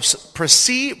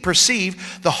perceive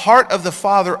the heart of the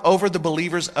Father over the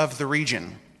believers of the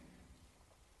region.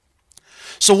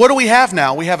 So what do we have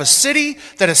now? We have a city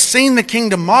that has seen the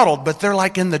kingdom modeled, but they're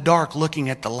like in the dark looking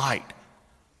at the light.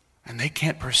 And they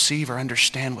can't perceive or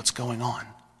understand what's going on.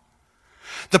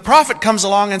 The prophet comes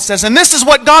along and says, and this is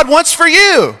what God wants for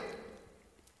you.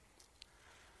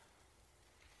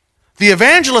 The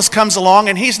evangelist comes along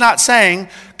and he's not saying,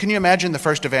 can you imagine the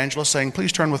first evangelist saying,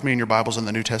 please turn with me in your Bibles in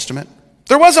the New Testament?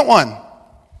 There wasn't one.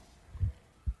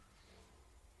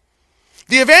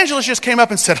 The evangelist just came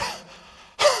up and said,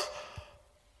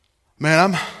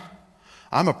 man,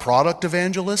 I'm a product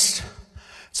evangelist.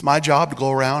 It's my job to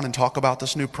go around and talk about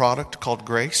this new product called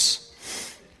grace.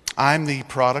 I'm the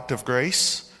product of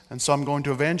grace, and so I'm going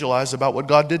to evangelize about what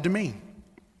God did to me.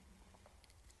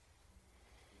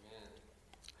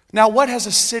 Now, what has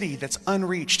a city that's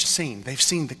unreached seen? They've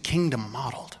seen the kingdom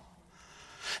modeled.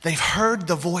 They've heard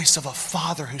the voice of a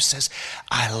Father who says,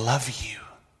 I love you,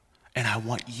 and I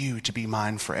want you to be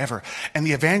mine forever. And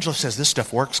the evangelist says, this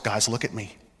stuff works, guys, look at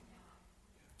me.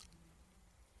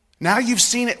 Now you've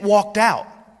seen it walked out,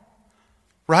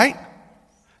 right?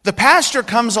 The pastor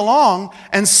comes along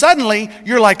and suddenly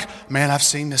you're like, man, I've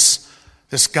seen this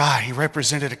guy. He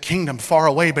represented a kingdom far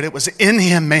away, but it was in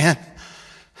him, man.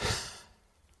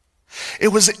 It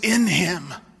was in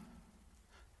him.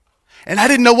 And I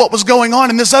didn't know what was going on.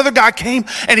 And this other guy came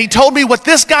and he told me what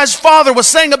this guy's father was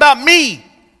saying about me.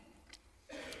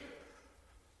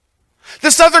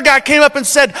 This other guy came up and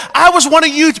said, I was one of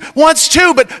you once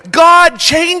too, but God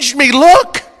changed me.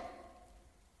 Look.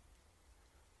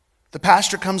 The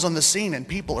pastor comes on the scene and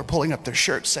people are pulling up their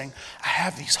shirts saying, I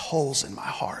have these holes in my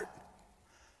heart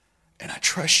and I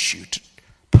trust you to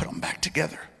put them back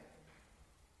together.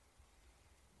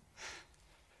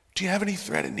 Do you have any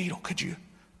thread and needle? Could you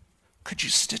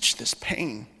stitch this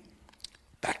pain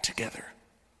back together?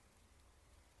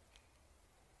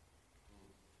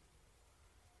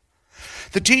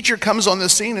 The teacher comes on the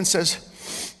scene and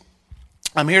says,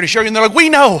 I'm here to show you. And they're like, we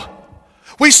know.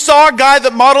 We saw a guy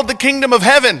that modeled the kingdom of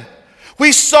heaven.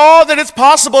 We saw that it's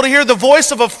possible to hear the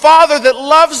voice of a Father that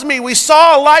loves me. We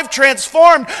saw a life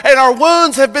transformed and our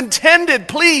wounds have been tended.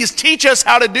 Please teach us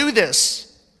how to do this.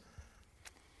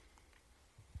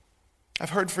 I've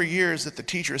heard for years that the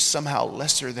teacher is somehow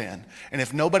lesser than. And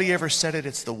if nobody ever said it,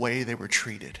 it's the way they were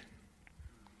treated.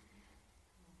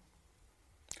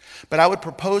 But I would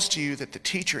propose to you that the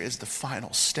teacher is the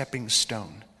final stepping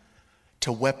stone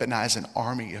to weaponize an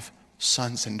army of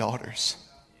sons and daughters.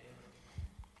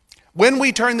 When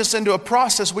we turn this into a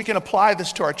process, we can apply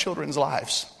this to our children's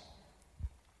lives.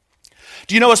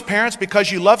 Do you know, as parents,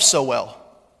 because you love so well,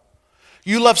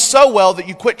 you love so well that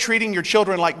you quit treating your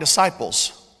children like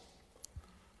disciples.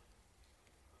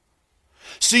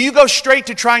 So you go straight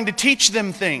to trying to teach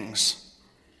them things,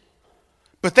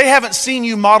 but they haven't seen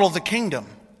you model the kingdom.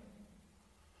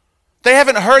 They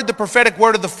haven't heard the prophetic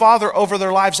word of the Father over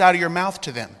their lives out of your mouth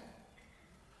to them.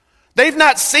 They've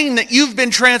not seen that you've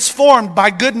been transformed by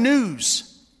good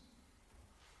news.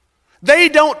 They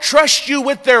don't trust you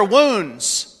with their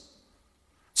wounds.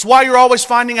 It's why you're always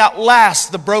finding out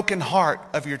last the broken heart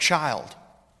of your child.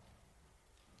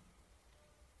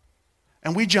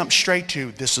 And we jump straight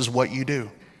to, this is what you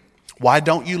do. Why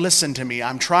don't you listen to me?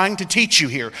 I'm trying to teach you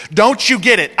here. Don't you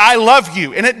get it? I love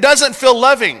you. And it doesn't feel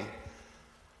loving.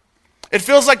 It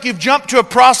feels like you've jumped to a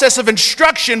process of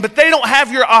instruction, but they don't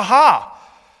have your aha.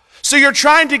 So you're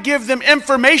trying to give them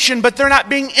information, but they're not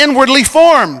being inwardly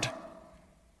formed.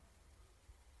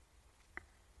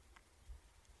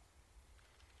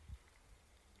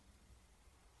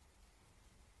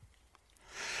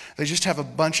 They just have a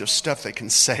bunch of stuff they can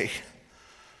say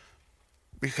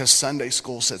because Sunday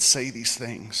school said say these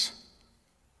things.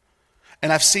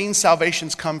 And I've seen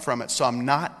salvations come from it, so I'm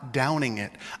not downing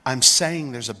it. I'm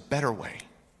saying there's a better way.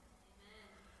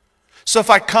 So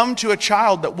if I come to a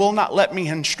child that will not let me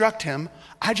instruct him,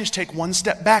 I just take one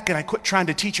step back and I quit trying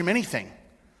to teach him anything.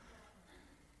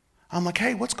 I'm like,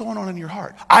 hey, what's going on in your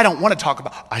heart? I don't want to talk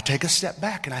about it. I take a step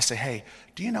back and I say, hey,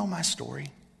 do you know my story?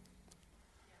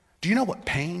 Do you know what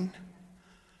pain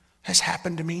has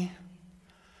happened to me?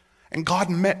 And God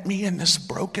met me in this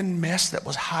broken mess that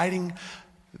was hiding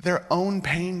their own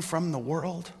pain from the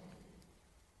world.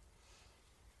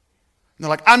 And they're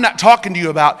like, I'm not talking to you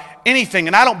about anything,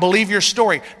 and I don't believe your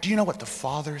story. Do you know what the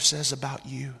Father says about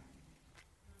you?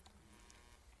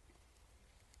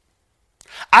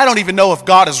 I don't even know if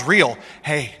God is real.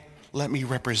 Hey, let me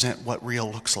represent what real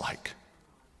looks like.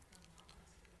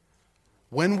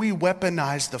 When we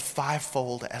weaponize the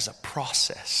fivefold as a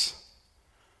process,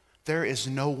 there is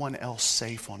no one else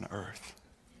safe on earth.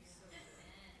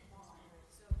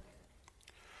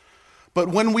 But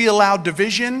when we allow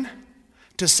division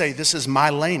to say, this is my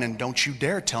lane, and don't you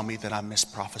dare tell me that I'm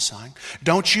misprophesying.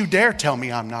 Don't you dare tell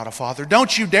me I'm not a father.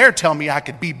 Don't you dare tell me I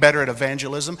could be better at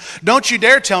evangelism. Don't you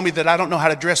dare tell me that I don't know how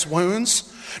to dress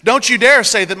wounds. Don't you dare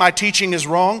say that my teaching is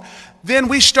wrong. Then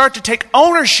we start to take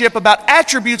ownership about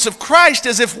attributes of Christ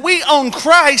as if we own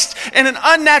Christ in an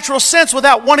unnatural sense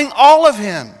without wanting all of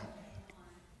him.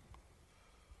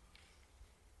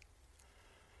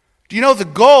 Do you know the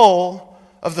goal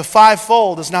of the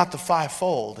fivefold is not the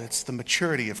fivefold, it's the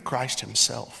maturity of Christ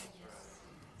himself.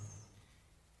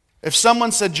 If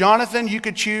someone said, Jonathan, you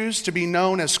could choose to be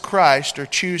known as Christ or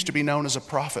choose to be known as a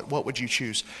prophet, what would you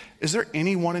choose? Is there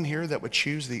anyone in here that would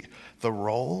choose the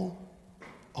role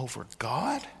over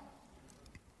God?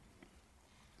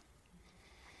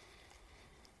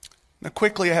 Now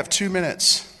quickly, I have 2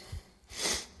 minutes.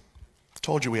 I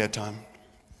told you we had time.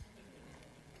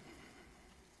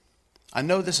 I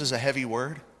know this is a heavy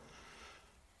word,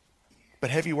 but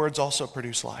heavy words also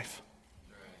produce life.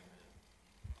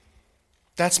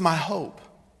 That's my hope,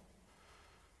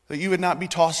 that you would not be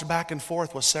tossed back and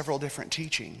forth with several different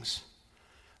teachings,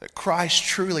 that Christ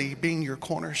truly being your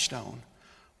cornerstone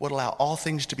would allow all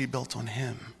things to be built on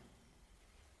him,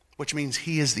 which means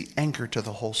he is the anchor to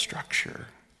the whole structure.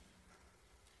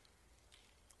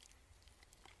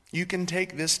 You can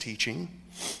take this teaching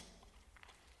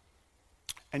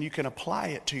and you can apply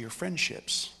it to your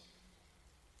friendships.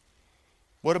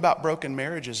 What about broken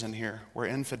marriages in here where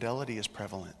infidelity is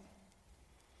prevalent?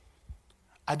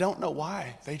 I don't know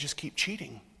why. They just keep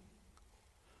cheating.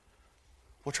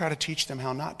 We'll try to teach them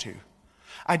how not to.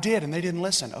 I did, and they didn't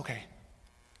listen. Okay.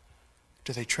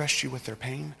 Do they trust you with their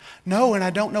pain? No, and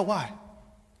I don't know why.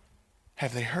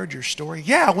 Have they heard your story?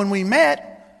 Yeah, when we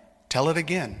met. Tell it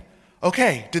again.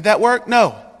 Okay, did that work?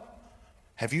 No.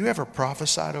 Have you ever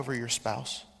prophesied over your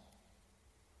spouse?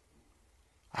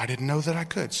 I didn't know that I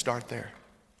could. Start there.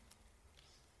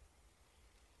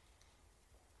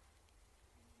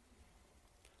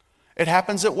 It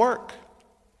happens at work.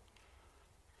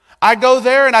 I go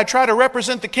there and I try to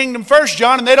represent the kingdom first,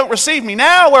 John, and they don't receive me.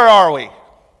 Now where are we?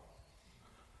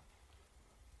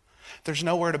 There's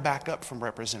nowhere to back up from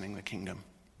representing the kingdom.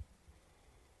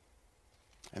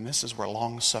 And this is where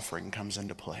long suffering comes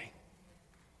into play.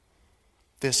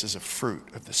 This is a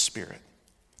fruit of the Spirit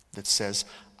that says,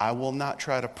 I will not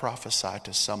try to prophesy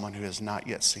to someone who has not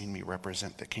yet seen me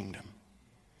represent the kingdom.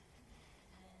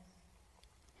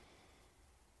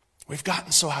 We've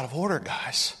gotten so out of order,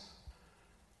 guys.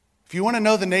 If you want to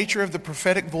know the nature of the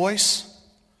prophetic voice,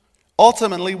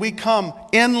 ultimately we come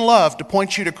in love to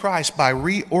point you to Christ by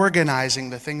reorganizing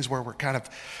the things where we're kind of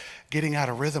getting out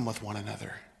of rhythm with one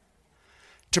another.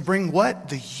 To bring what?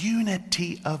 The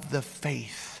unity of the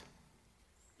faith.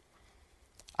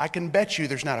 I can bet you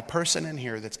there's not a person in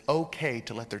here that's okay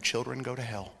to let their children go to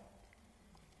hell.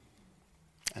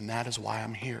 And that is why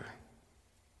I'm here.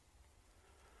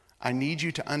 I need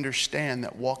you to understand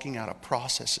that walking out a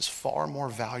process is far more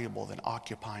valuable than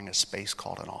occupying a space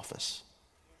called an office.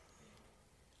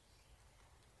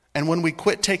 And when we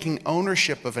quit taking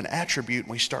ownership of an attribute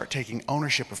and we start taking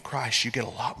ownership of Christ, you get a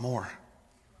lot more.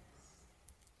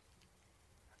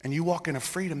 And you walk in a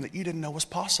freedom that you didn't know was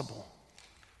possible.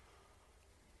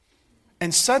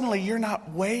 And suddenly you're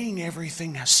not weighing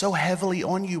everything so heavily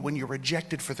on you when you're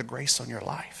rejected for the grace on your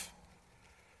life.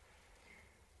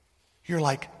 You're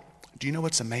like, do you know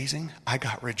what's amazing? I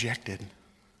got rejected.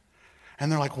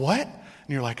 And they're like, what? And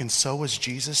you're like, and so was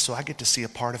Jesus, so I get to see a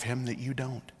part of him that you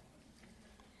don't.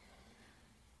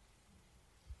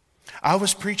 I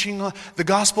was preaching the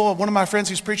gospel. One of my friends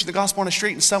was preaching the gospel on the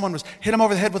street, and someone was hit him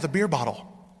over the head with a beer bottle.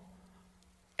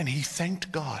 And he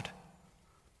thanked God.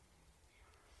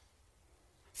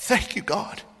 Thank you,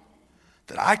 God,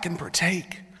 that I can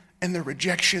partake in the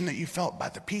rejection that you felt by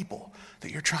the people that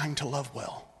you're trying to love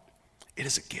well. It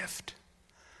is a gift.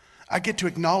 I get to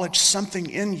acknowledge something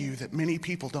in you that many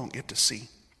people don't get to see.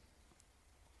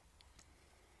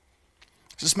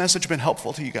 Has this message been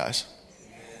helpful to you guys?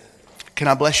 Can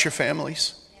I bless your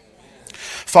families?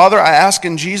 Father, I ask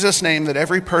in Jesus' name that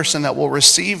every person that will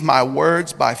receive my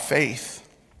words by faith,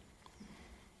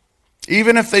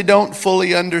 even if they don't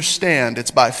fully understand,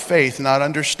 it's by faith, not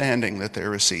understanding, that they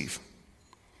receive.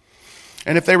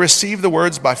 And if they receive the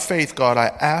words by faith, God, I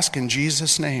ask in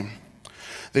Jesus' name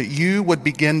that you would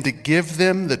begin to give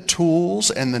them the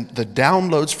tools and the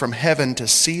downloads from heaven to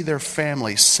see their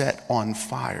family set on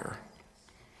fire.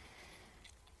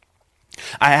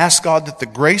 I ask, God, that the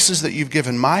graces that you've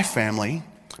given my family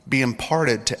be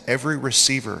imparted to every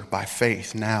receiver by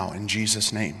faith now in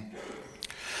Jesus' name.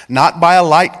 Not by a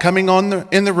light coming on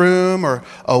in the room or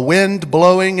a wind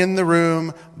blowing in the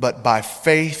room, but by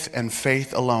faith and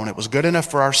faith alone. It was good enough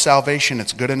for our salvation.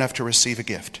 It's good enough to receive a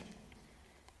gift.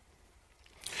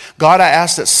 God, I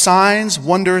ask that signs,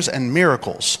 wonders, and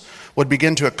miracles would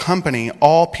begin to accompany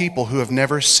all people who have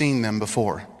never seen them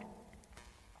before.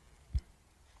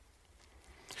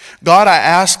 God, I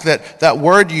ask that that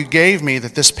word you gave me,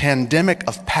 that this pandemic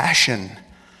of passion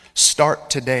start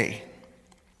today.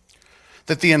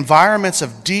 That the environments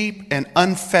of deep and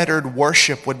unfettered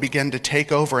worship would begin to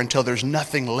take over until there's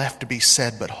nothing left to be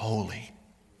said but holy.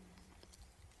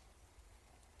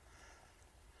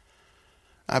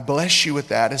 I bless you with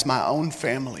that as my own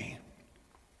family.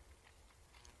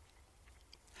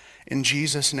 In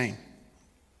Jesus' name.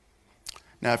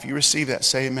 Now, if you receive that,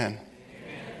 say amen.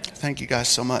 Thank you guys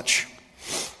so much.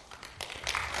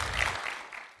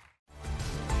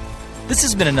 This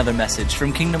has been another message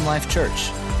from Kingdom Life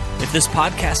Church. If this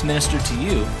podcast ministered to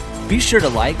you, be sure to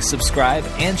like, subscribe,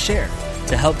 and share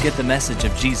to help get the message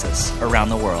of Jesus around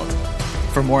the world.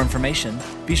 For more information,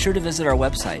 be sure to visit our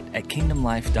website at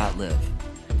kingdomlife.live.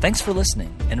 Thanks for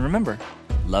listening, and remember,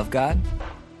 love God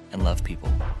and love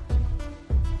people.